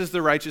blesses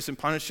the righteous and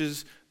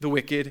punishes the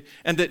wicked,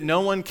 and that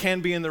no one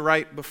can be in the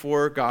right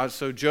before God,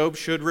 so Job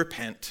should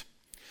repent.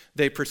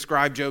 They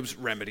prescribe Job's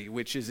remedy,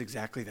 which is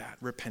exactly that,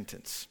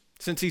 repentance.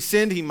 Since he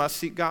sinned, he must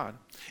seek God.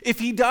 If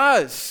he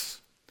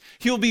does,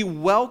 he'll be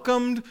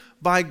welcomed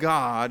by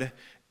God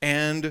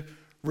and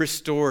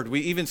restored. We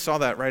even saw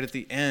that right at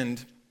the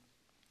end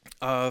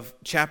of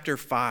chapter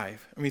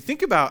 5. I mean,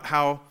 think about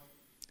how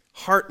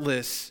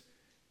heartless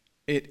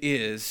it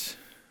is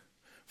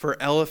for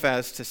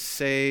Eliphaz to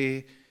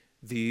say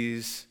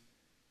these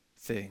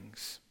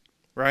things,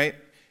 right?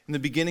 In the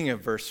beginning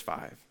of verse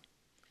 5,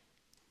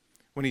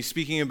 when he's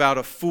speaking about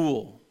a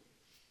fool,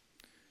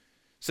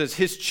 says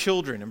his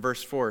children, in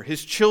verse 4,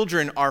 his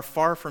children are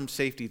far from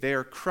safety. They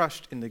are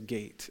crushed in the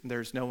gate, and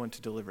there's no one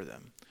to deliver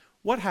them.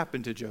 What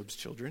happened to Job's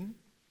children?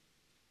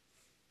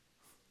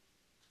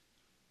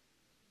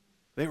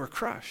 They were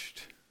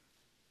crushed.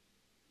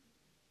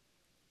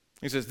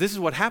 He says, this is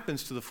what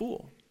happens to the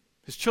fool.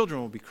 His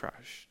children will be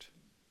crushed.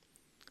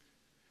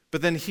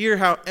 But then hear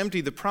how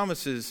empty the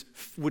promises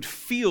would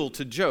feel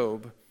to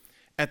Job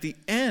at the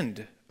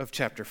end of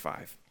chapter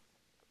 5.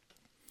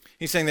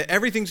 He's saying that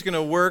everything's going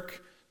to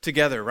work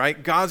together,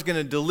 right? God's going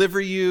to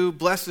deliver you.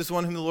 Blessed is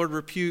one whom the Lord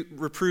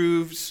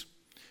reproves.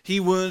 He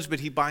wounds,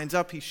 but he binds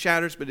up. He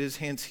shatters, but his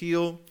hands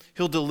heal.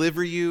 He'll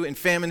deliver you. In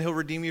famine, he'll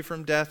redeem you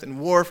from death. In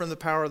war, from the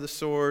power of the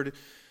sword.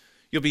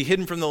 You'll be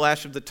hidden from the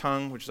lash of the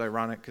tongue, which is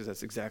ironic because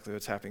that's exactly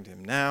what's happening to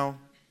him now.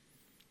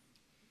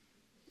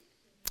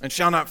 And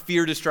shall not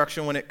fear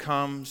destruction when it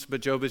comes,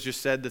 but Job has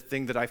just said, the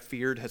thing that I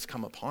feared has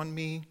come upon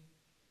me.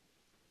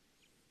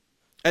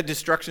 At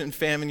destruction and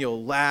famine,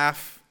 you'll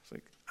laugh. It's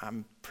like,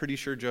 I'm pretty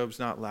sure Job's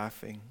not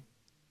laughing.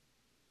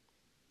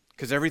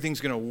 Because everything's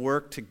going to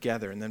work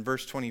together. And then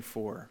verse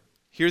 24,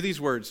 hear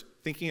these words,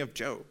 thinking of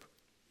Job.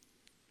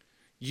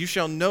 You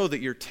shall know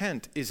that your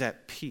tent is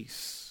at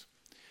peace,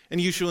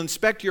 and you shall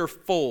inspect your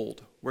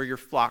fold where your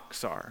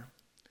flocks are,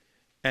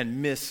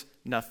 and miss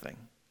nothing.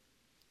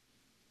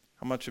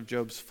 How much of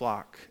Job's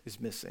flock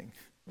is missing?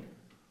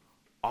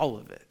 All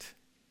of it.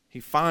 He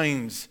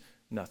finds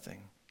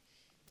nothing.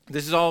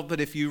 This is all,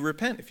 but if you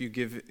repent, if you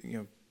give,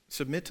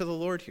 submit to the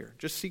Lord here,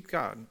 just seek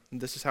God,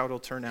 and this is how it'll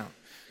turn out.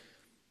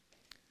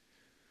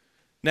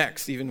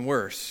 Next, even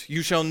worse,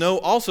 you shall know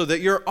also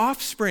that your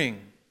offspring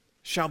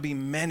shall be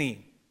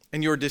many,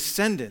 and your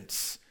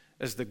descendants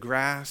as the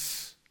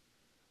grass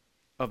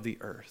of the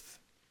earth.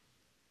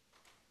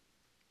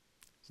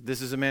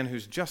 This is a man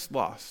who's just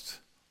lost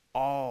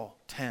all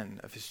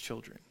 10 of his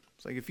children.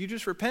 It's like, if you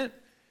just repent,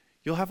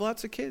 you'll have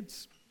lots of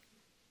kids.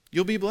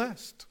 You'll be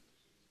blessed.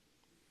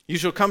 You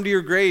shall come to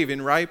your grave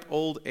in ripe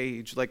old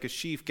age, like a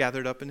sheaf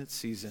gathered up in its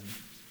season.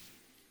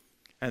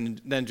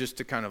 And then just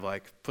to kind of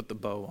like put the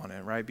bow on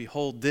it, right?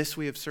 Behold, this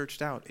we have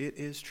searched out. It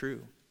is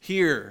true.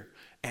 Hear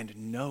and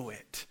know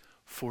it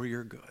for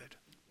your good.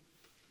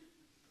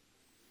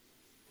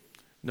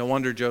 No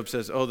wonder Job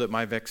says, oh, that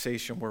my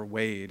vexation were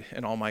weighed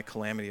and all my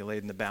calamity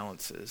laid in the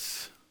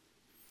balances.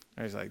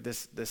 And he's like,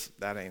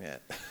 that ain't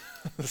it.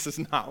 This is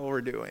not what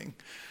we're doing.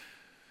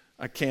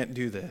 I can't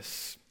do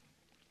this.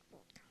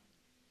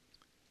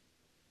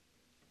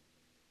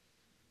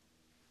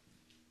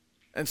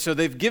 And so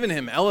they've given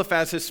him,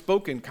 Eliphaz has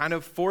spoken kind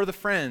of for the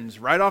friends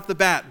right off the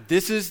bat.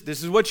 This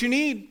is what you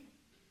need.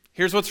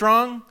 Here's what's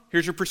wrong.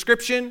 Here's your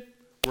prescription.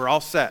 We're all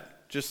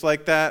set. Just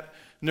like that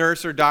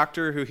nurse or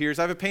doctor who hears,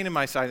 I have a pain in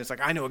my side. It's like,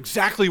 I know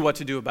exactly what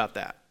to do about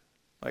that.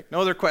 Like, no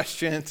other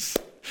questions.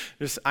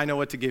 Just, I know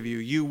what to give you.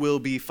 You will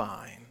be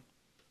fine.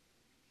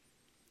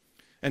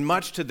 And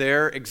much to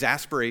their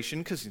exasperation,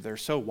 because they're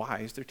so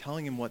wise, they're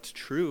telling him what's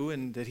true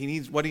and that he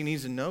needs what he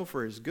needs to know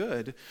for his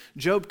good,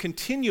 Job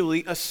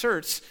continually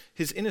asserts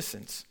his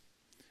innocence.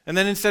 And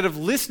then instead of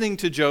listening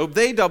to Job,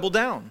 they double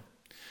down.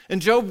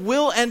 And Job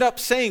will end up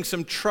saying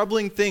some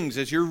troubling things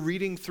as you're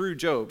reading through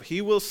Job. He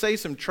will say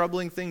some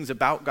troubling things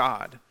about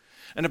God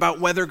and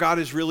about whether God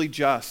is really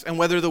just and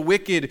whether the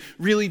wicked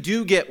really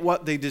do get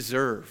what they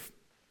deserve.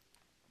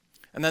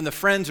 And then the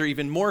friends are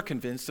even more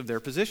convinced of their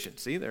position.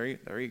 See, there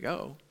you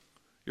go.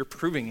 You're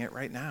proving it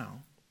right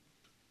now.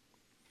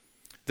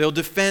 They'll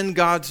defend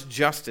God's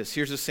justice.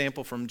 Here's a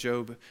sample from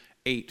Job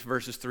 8,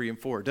 verses 3 and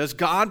 4. Does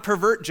God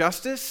pervert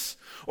justice?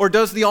 Or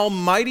does the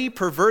Almighty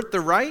pervert the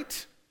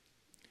right?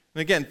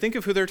 And again, think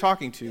of who they're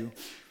talking to.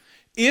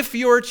 If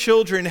your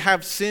children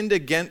have sinned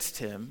against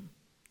him,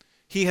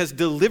 he has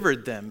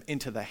delivered them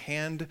into the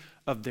hand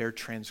of their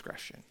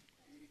transgression.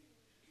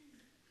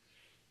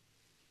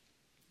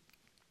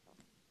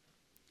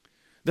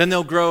 Then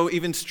they'll grow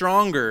even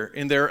stronger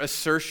in their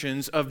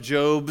assertions of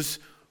Job's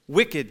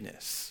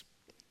wickedness.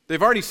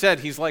 They've already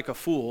said he's like a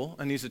fool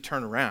and needs to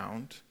turn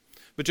around.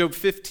 But Job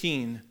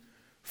 15,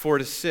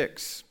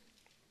 4-6.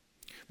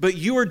 But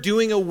you are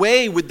doing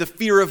away with the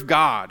fear of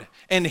God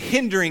and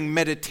hindering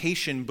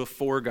meditation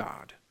before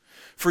God.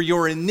 For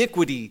your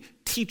iniquity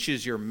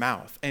teaches your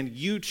mouth, and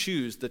you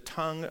choose the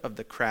tongue of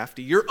the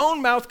crafty. Your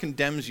own mouth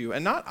condemns you,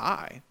 and not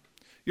I.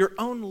 Your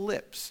own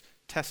lips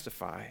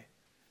testify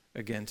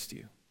against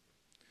you.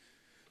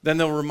 Then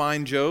they'll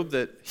remind Job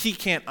that he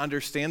can't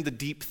understand the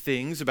deep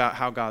things about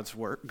how God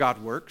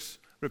works.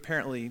 But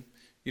apparently,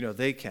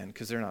 they can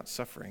because they're not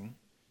suffering.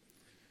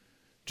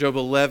 Job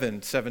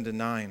 11,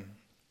 7-9.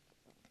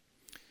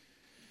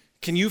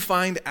 Can you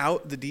find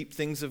out the deep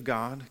things of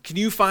God? Can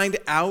you find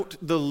out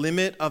the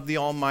limit of the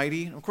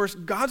Almighty? Of course,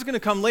 God's going to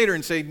come later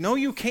and say, no,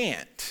 you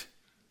can't.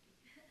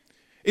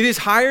 It is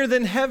higher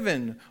than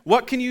heaven.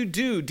 What can you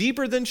do?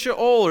 Deeper than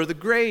Sheol or the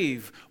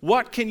grave.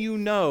 What can you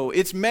know?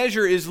 Its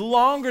measure is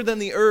longer than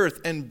the earth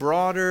and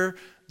broader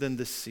than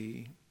the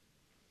sea.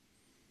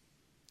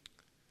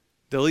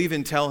 They'll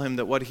even tell him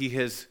that what he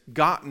has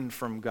gotten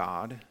from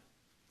God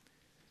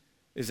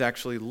is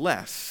actually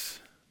less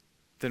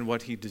than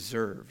what he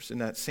deserves. In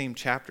that same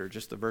chapter,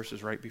 just the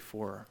verses right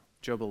before,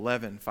 Job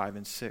 11, 5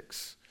 and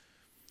 6.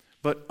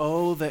 But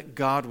oh, that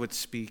God would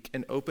speak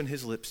and open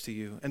his lips to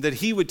you, and that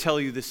he would tell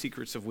you the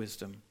secrets of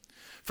wisdom.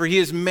 For he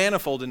is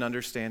manifold in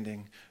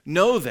understanding.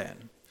 Know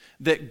then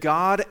that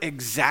God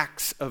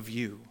exacts of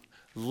you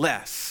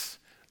less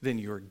than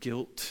your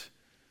guilt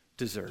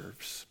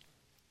deserves.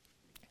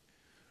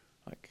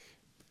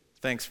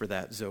 Thanks for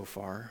that,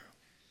 Zophar.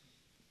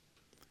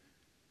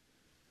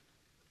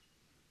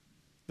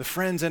 The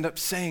friends end up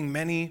saying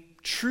many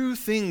true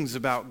things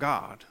about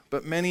God,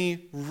 but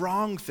many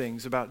wrong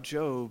things about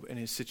Job and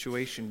his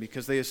situation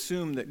because they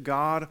assume that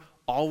God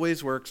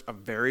always works a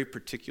very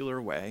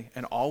particular way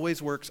and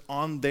always works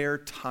on their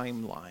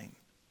timeline.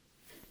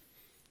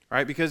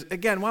 Right? Because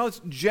again, while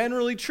it's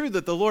generally true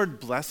that the Lord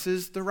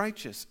blesses the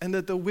righteous and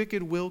that the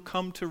wicked will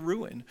come to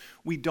ruin,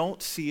 we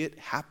don't see it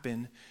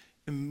happen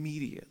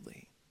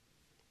immediately.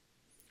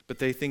 But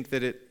they think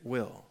that it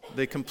will.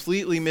 They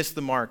completely miss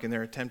the mark in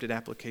their attempted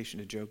application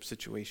to Job's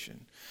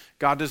situation.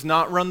 God does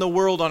not run the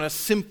world on a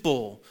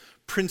simple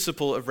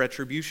principle of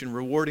retribution,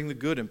 rewarding the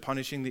good and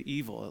punishing the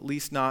evil, at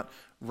least not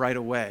right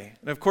away.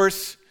 And of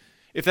course,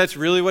 if that's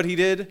really what he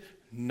did,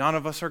 none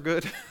of us are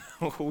good.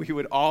 We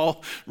would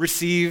all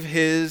receive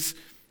his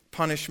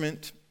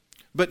punishment.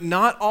 But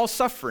not all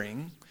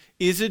suffering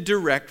is a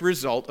direct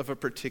result of a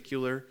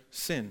particular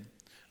sin.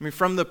 I mean,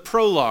 from the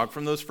prologue,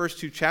 from those first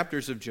 2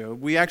 chapters of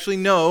Job, we actually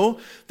know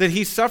that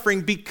he's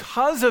suffering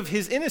because of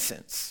his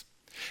innocence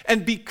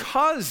and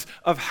because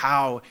of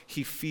how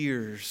he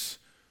fears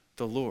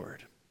the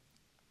Lord.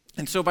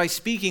 And so by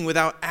speaking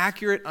without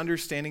accurate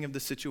understanding of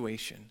the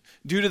situation,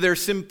 due to their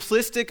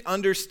simplistic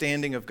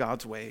understanding of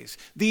God's ways,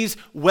 these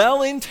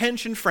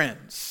well-intentioned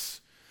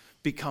friends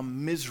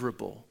become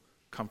miserable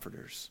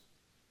comforters.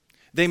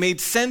 They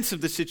made sense of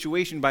the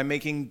situation by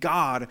making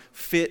God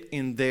fit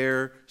in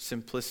their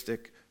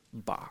simplistic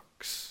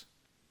box.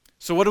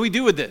 So what do we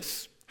do with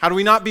this? How do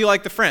we not be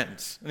like the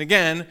friends? And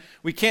again,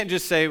 we can't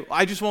just say,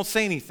 I just won't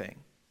say anything.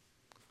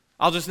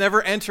 I'll just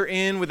never enter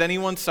in with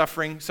anyone's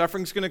suffering.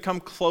 Suffering's going to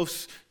come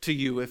close to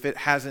you if it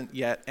hasn't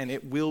yet, and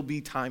it will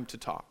be time to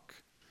talk.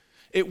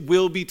 It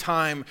will be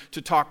time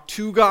to talk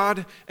to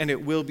God, and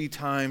it will be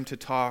time to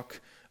talk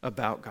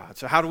about God.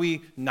 So how do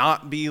we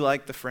not be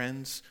like the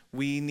friends?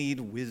 We need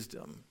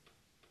wisdom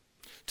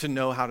to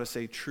know how to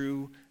say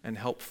true and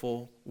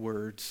helpful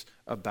words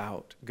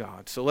about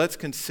God. So let's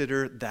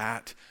consider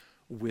that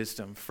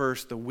wisdom.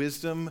 First, the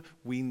wisdom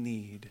we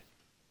need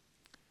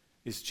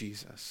is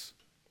Jesus.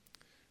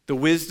 The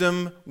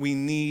wisdom we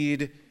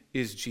need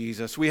is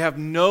Jesus. We have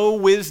no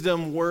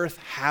wisdom worth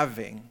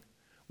having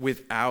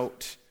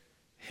without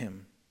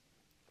him.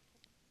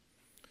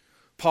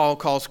 Paul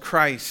calls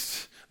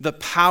Christ the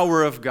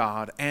power of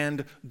God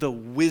and the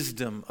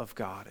wisdom of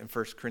God in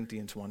 1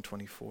 Corinthians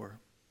 1:24.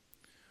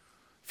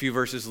 A few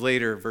verses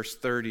later, verse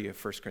 30 of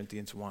 1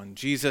 Corinthians 1,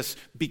 Jesus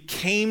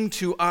became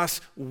to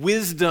us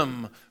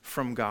wisdom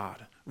from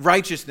God,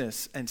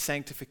 righteousness and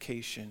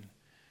sanctification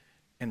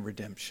and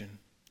redemption.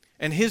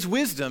 And his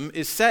wisdom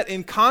is set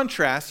in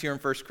contrast here in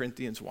 1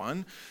 Corinthians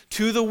 1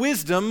 to the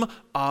wisdom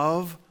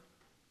of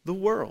the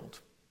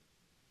world.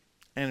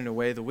 And in a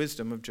way, the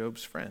wisdom of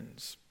Job's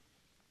friends.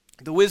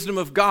 The wisdom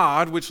of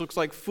God, which looks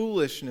like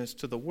foolishness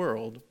to the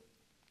world,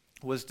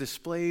 was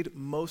displayed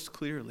most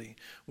clearly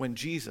when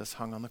Jesus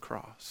hung on the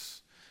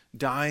cross,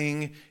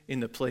 dying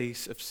in the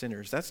place of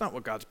sinners. That's not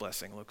what God's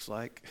blessing looks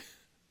like.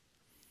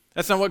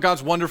 That's not what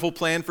God's wonderful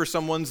plan for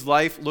someone's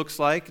life looks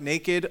like,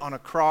 naked on a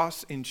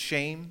cross in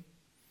shame.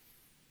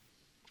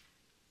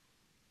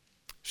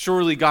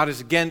 Surely God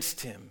is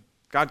against him.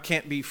 God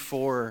can't be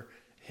for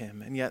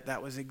him. And yet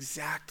that was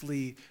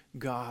exactly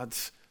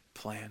God's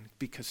plan,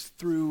 because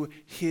through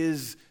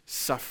his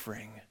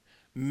suffering,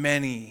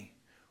 many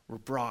were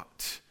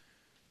brought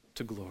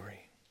to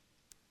glory.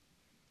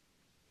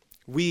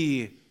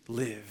 We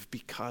live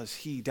because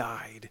he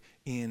died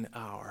in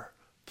our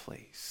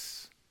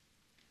place.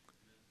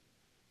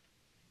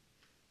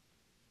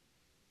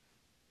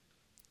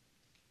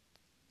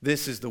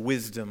 This is the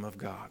wisdom of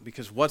God,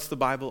 because what's the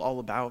Bible all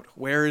about?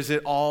 Where is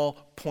it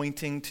all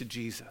pointing to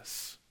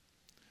Jesus,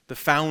 the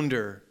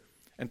founder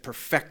and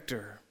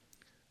perfecter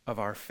of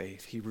our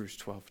faith? Hebrews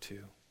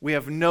 12:2. We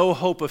have no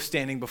hope of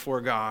standing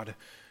before God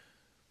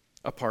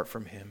apart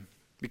from him,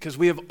 because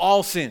we have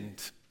all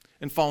sinned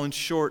and fallen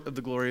short of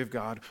the glory of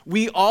God.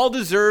 We all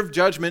deserve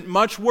judgment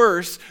much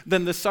worse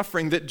than the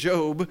suffering that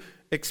Job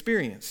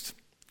experienced.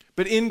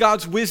 But in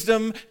God's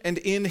wisdom and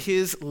in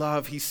his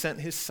love, he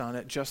sent his son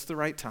at just the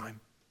right time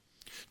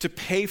to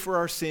pay for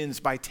our sins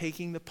by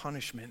taking the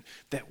punishment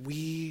that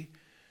we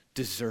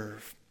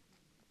deserve.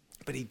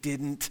 But he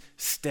didn't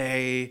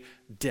stay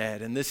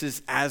dead. And this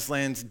is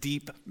Aslan's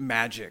deep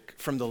magic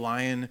from The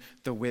Lion,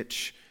 the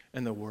Witch,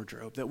 and the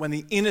Wardrobe. That when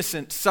the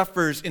innocent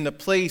suffers in the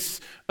place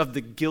of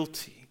the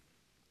guilty,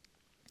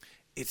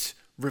 it's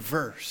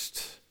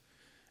reversed.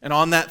 And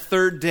on that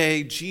third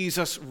day,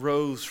 Jesus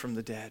rose from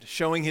the dead,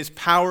 showing his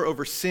power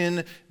over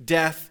sin,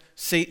 death,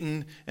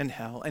 Satan, and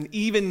hell. And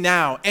even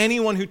now,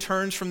 anyone who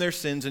turns from their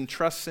sins and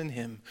trusts in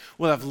him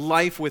will have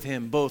life with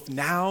him, both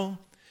now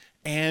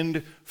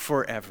and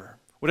forever.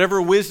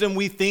 Whatever wisdom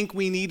we think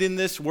we need in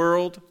this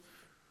world,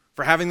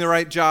 for having the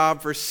right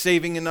job, for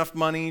saving enough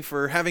money,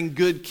 for having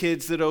good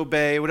kids that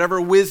obey, whatever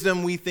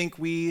wisdom we think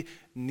we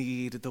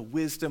need, the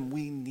wisdom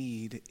we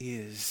need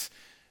is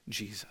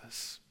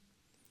Jesus.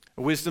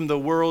 A wisdom the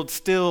world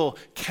still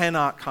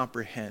cannot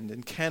comprehend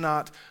and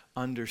cannot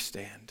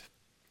understand.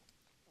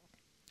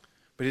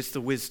 but it's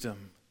the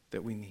wisdom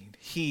that we need.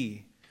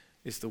 He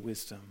is the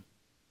wisdom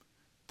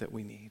that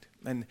we need.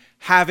 And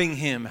having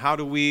him, how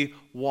do we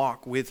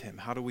walk with him?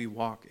 How do we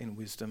walk in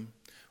wisdom?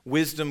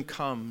 Wisdom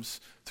comes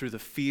through the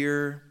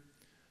fear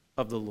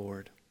of the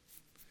Lord.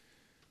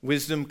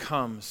 Wisdom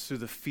comes through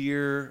the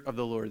fear of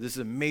the Lord. This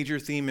is a major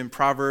theme in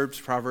Proverbs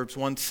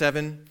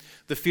 1:7.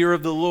 The fear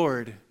of the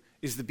Lord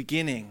is the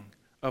beginning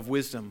of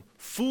wisdom.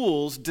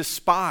 Fools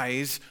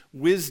despise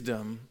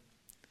wisdom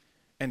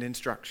and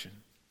instruction.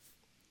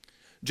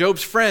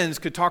 Job's friends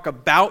could talk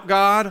about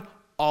God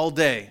all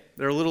day.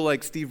 They're a little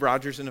like Steve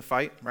Rogers in a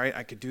fight, right?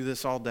 I could do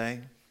this all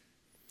day.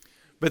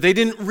 But they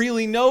didn't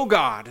really know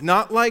God,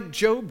 not like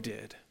Job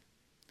did,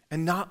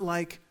 and not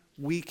like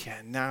we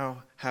can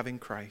now having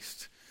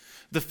Christ.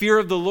 The fear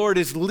of the Lord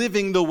is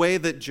living the way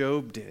that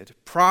Job did,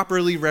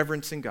 properly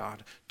reverencing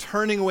God,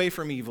 turning away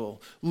from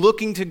evil,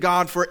 looking to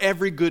God for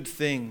every good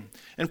thing,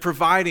 and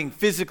providing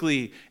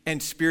physically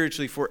and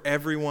spiritually for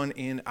everyone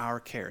in our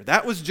care.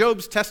 That was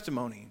Job's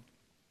testimony.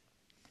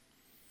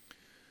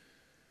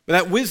 But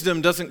that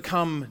wisdom doesn't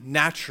come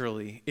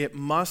naturally. It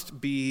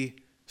must be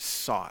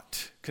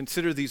sought.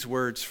 Consider these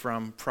words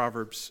from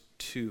Proverbs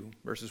 2,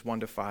 verses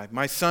 1-5.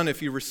 My son,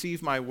 if you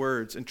receive my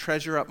words and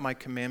treasure up my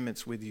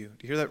commandments with you.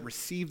 Do you hear that?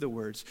 Receive the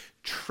words.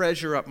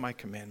 Treasure up my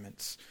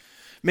commandments.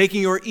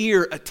 Making your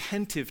ear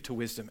attentive to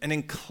wisdom and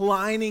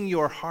inclining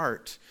your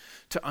heart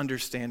to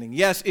understanding.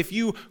 Yes, if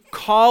you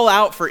call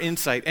out for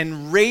insight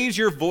and raise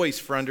your voice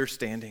for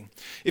understanding,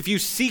 if you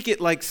seek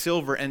it like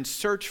silver and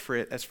search for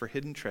it as for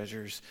hidden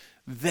treasures,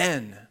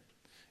 then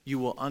you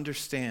will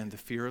understand the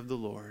fear of the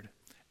Lord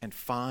and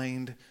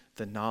find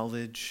the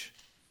knowledge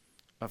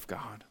of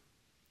God.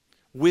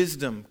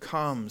 Wisdom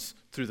comes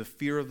through the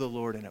fear of the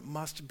Lord, and it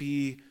must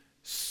be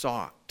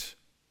sought.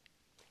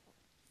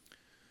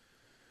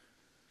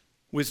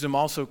 Wisdom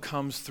also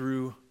comes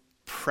through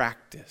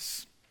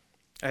practice.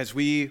 As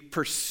we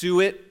pursue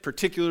it,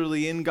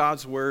 particularly in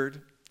God's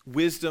word,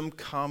 wisdom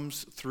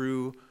comes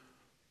through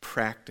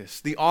practice.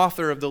 The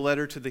author of the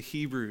letter to the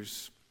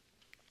Hebrews,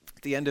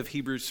 at the end of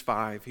Hebrews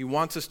 5, he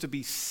wants us to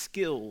be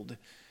skilled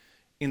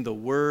in the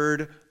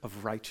word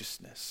of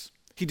righteousness.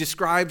 He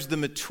describes the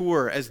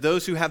mature as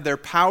those who have their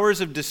powers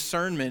of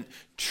discernment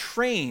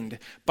trained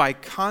by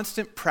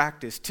constant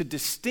practice to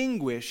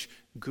distinguish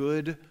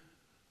good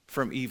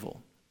from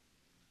evil.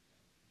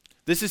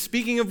 This is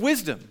speaking of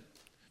wisdom,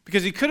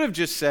 because he could have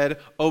just said,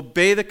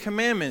 obey the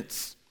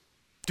commandments.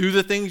 Do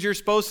the things you're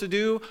supposed to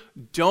do.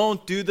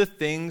 Don't do the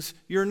things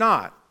you're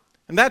not.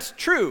 And that's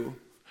true,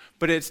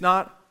 but it's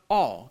not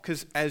all.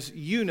 Because as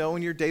you know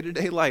in your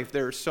day-to-day life,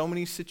 there are so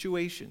many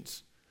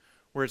situations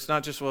where it's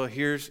not just, well,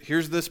 here's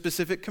the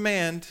specific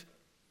command,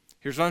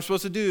 here's what I'm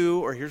supposed to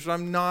do, or here's what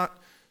I'm not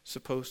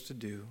supposed to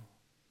do.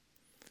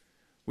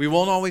 We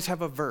won't always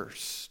have a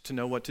verse to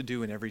know what to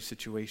do in every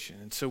situation.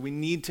 And so we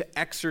need to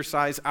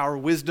exercise our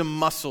wisdom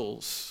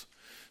muscles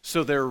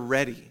so they're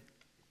ready.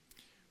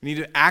 We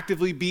need to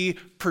actively be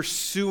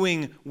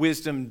pursuing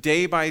wisdom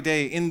day by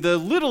day in the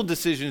little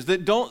decisions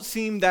that don't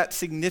seem that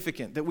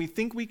significant, that we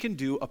think we can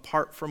do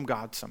apart from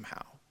God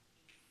somehow.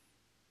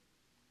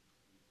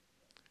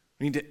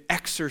 We need to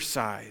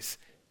exercise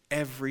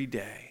every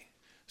day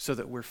so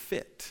that we're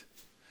fit,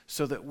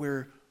 so that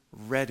we're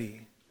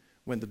ready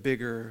when the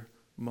bigger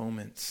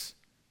moments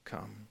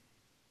come.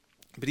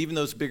 But even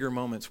those bigger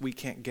moments we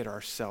can't get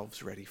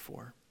ourselves ready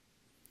for.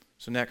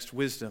 So next,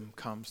 wisdom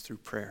comes through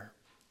prayer.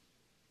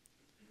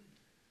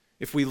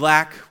 If we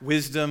lack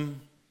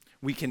wisdom,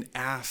 we can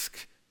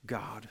ask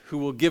God, who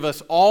will give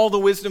us all the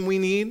wisdom we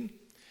need,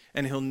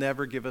 and he'll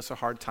never give us a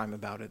hard time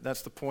about it.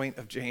 That's the point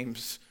of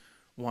James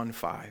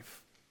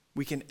 1:5.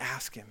 We can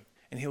ask him,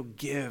 and he'll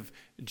give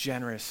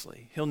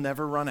generously. He'll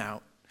never run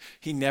out.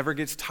 He never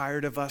gets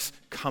tired of us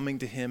coming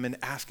to him and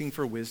asking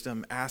for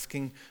wisdom,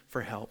 asking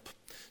for help.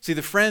 See,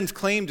 the friends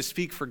claimed to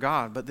speak for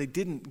God, but they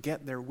didn't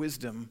get their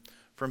wisdom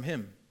from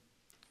him.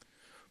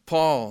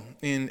 Paul,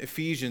 in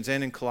Ephesians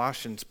and in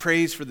Colossians,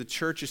 prays for the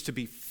churches to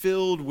be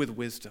filled with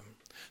wisdom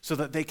so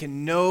that they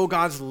can know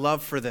God's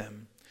love for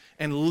them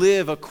and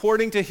live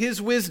according to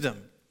his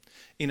wisdom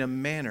in a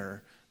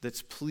manner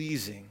that's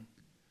pleasing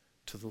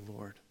to the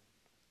Lord.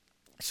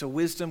 So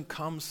wisdom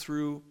comes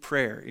through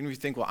prayer. And you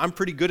think, well, I'm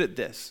pretty good at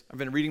this. I've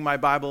been reading my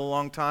Bible a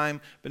long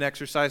time, been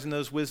exercising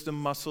those wisdom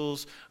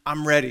muscles.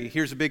 I'm ready.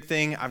 Here's a big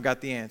thing. I've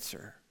got the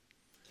answer.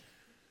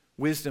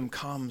 Wisdom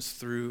comes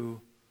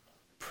through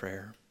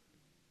prayer.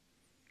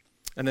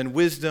 And then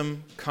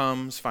wisdom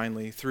comes,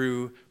 finally,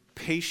 through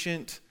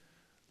patient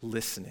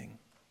listening.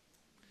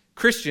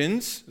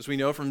 Christians, as we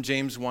know from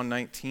James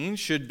 1:19,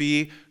 should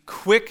be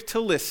quick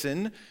to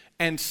listen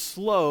and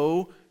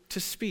slow to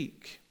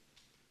speak.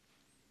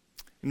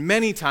 And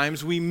many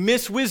times we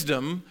miss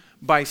wisdom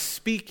by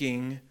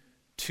speaking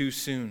too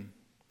soon,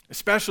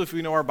 especially if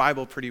we know our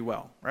Bible pretty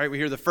well, right? We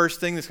hear the first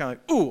thing that's kind of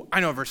like, ooh, I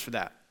know a verse for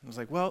that. I was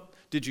like, well,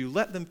 did you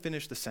let them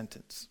finish the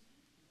sentence?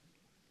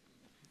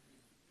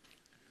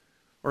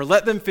 Or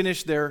let them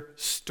finish their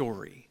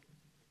story.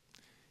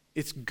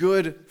 It's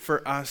good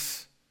for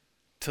us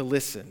to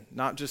listen,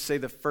 not just say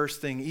the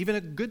first thing, even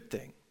a good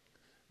thing,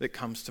 that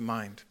comes to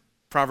mind.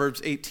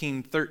 Proverbs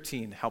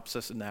 18:13 helps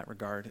us in that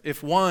regard.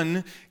 If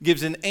one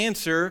gives an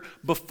answer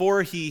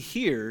before he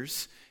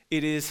hears,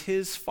 it is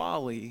his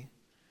folly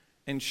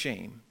and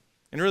shame.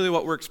 And really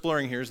what we're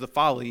exploring here is the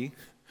folly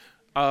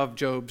of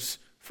Job's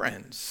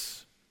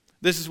friends.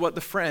 This is what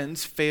the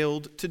friends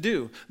failed to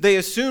do. They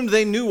assumed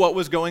they knew what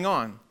was going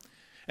on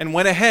and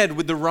went ahead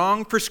with the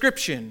wrong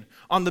prescription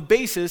on the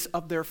basis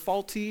of their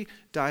faulty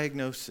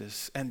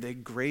diagnosis, and they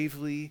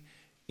gravely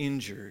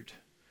injured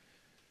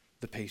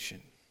the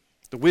patient.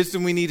 The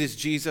wisdom we need is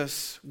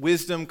Jesus.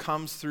 Wisdom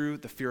comes through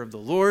the fear of the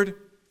Lord,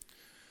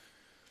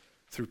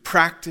 through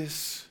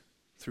practice,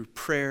 through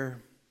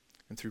prayer,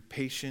 and through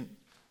patient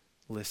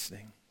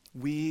listening.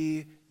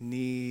 We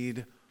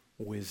need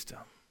wisdom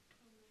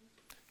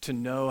to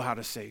know how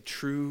to say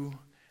true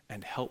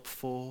and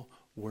helpful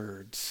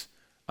words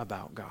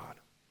about God.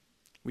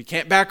 We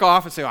can't back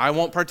off and say, I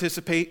won't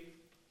participate.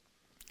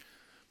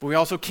 But we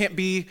also can't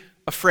be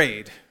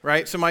afraid,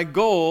 right? So my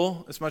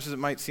goal, as much as it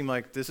might seem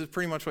like this is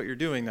pretty much what you're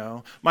doing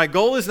though, my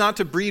goal is not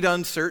to breed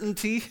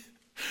uncertainty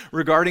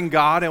regarding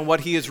God and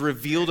what he has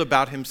revealed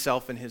about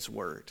himself in his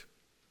word.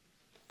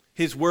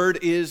 His word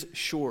is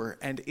sure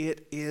and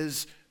it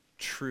is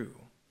true.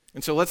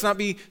 And so let's not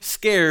be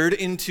scared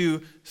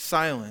into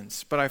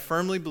silence, but I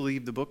firmly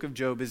believe the book of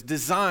Job is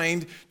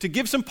designed to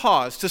give some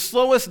pause, to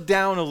slow us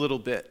down a little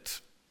bit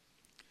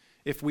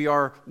if we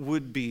are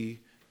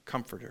would-be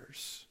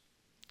comforters.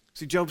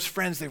 See, Job's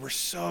friends, they were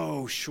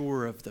so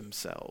sure of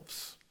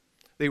themselves.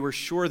 They were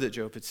sure that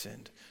Job had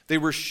sinned. They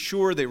were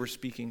sure they were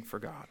speaking for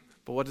God.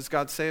 But what does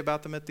God say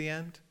about them at the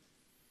end?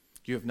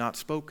 You have not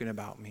spoken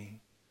about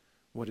me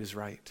what is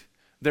right.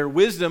 Their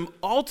wisdom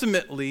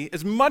ultimately,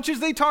 as much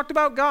as they talked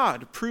about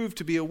God, proved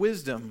to be a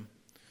wisdom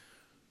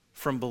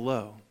from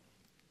below.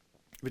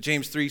 But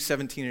James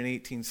 3:17 and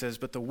 18 says,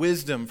 but the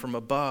wisdom from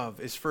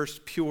above is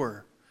first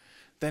pure,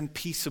 then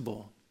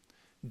peaceable,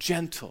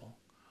 gentle,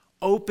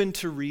 open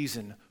to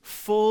reason,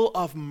 full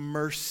of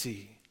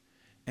mercy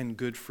and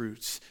good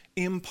fruits,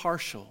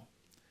 impartial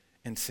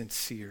and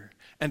sincere.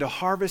 And a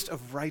harvest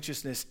of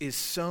righteousness is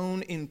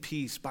sown in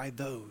peace by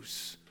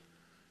those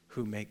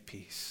who make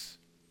peace.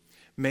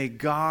 May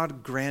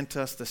God grant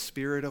us the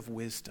spirit of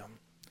wisdom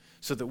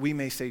so that we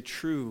may say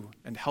true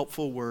and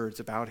helpful words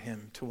about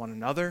him to one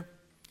another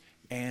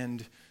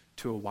and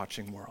to a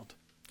watching world.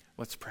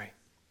 Let's pray.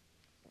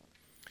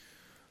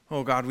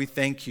 Oh God, we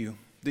thank you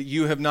that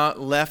you have not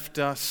left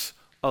us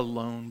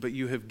alone, but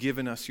you have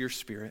given us your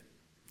spirit.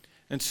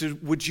 And so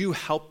would you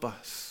help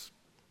us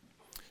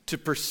to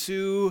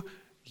pursue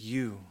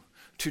you,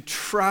 to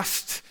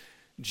trust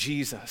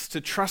Jesus,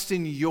 to trust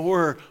in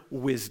your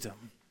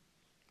wisdom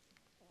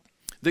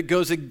that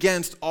goes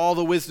against all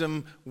the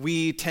wisdom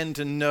we tend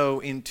to know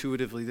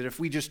intuitively, that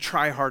if we just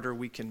try harder,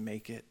 we can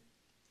make it.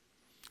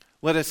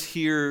 Let us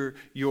hear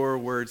your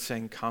word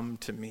saying, come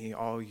to me,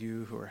 all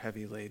you who are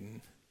heavy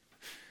laden,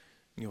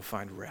 and you'll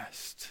find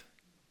rest.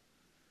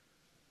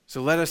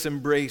 So let us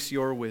embrace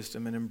your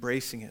wisdom, and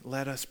embracing it,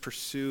 let us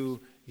pursue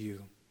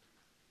you.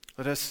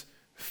 Let us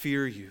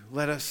fear you.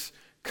 Let us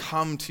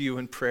come to you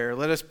in prayer.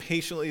 Let us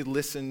patiently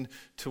listen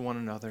to one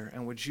another.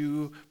 And would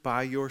you,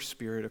 by your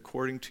Spirit,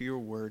 according to your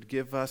word,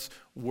 give us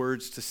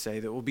words to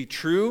say that will be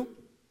true,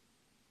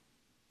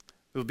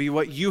 that will be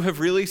what you have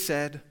really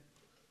said,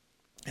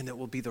 and that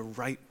will be the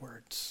right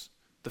words,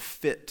 the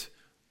fit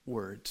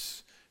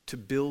words, to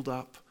build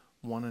up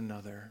one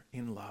another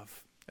in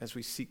love as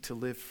we seek to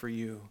live for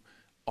you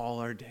all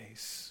our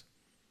days.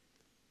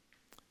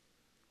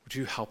 Would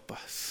you help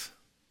us?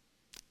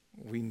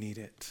 We need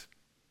it.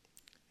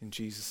 In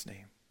Jesus'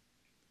 name,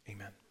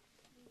 amen.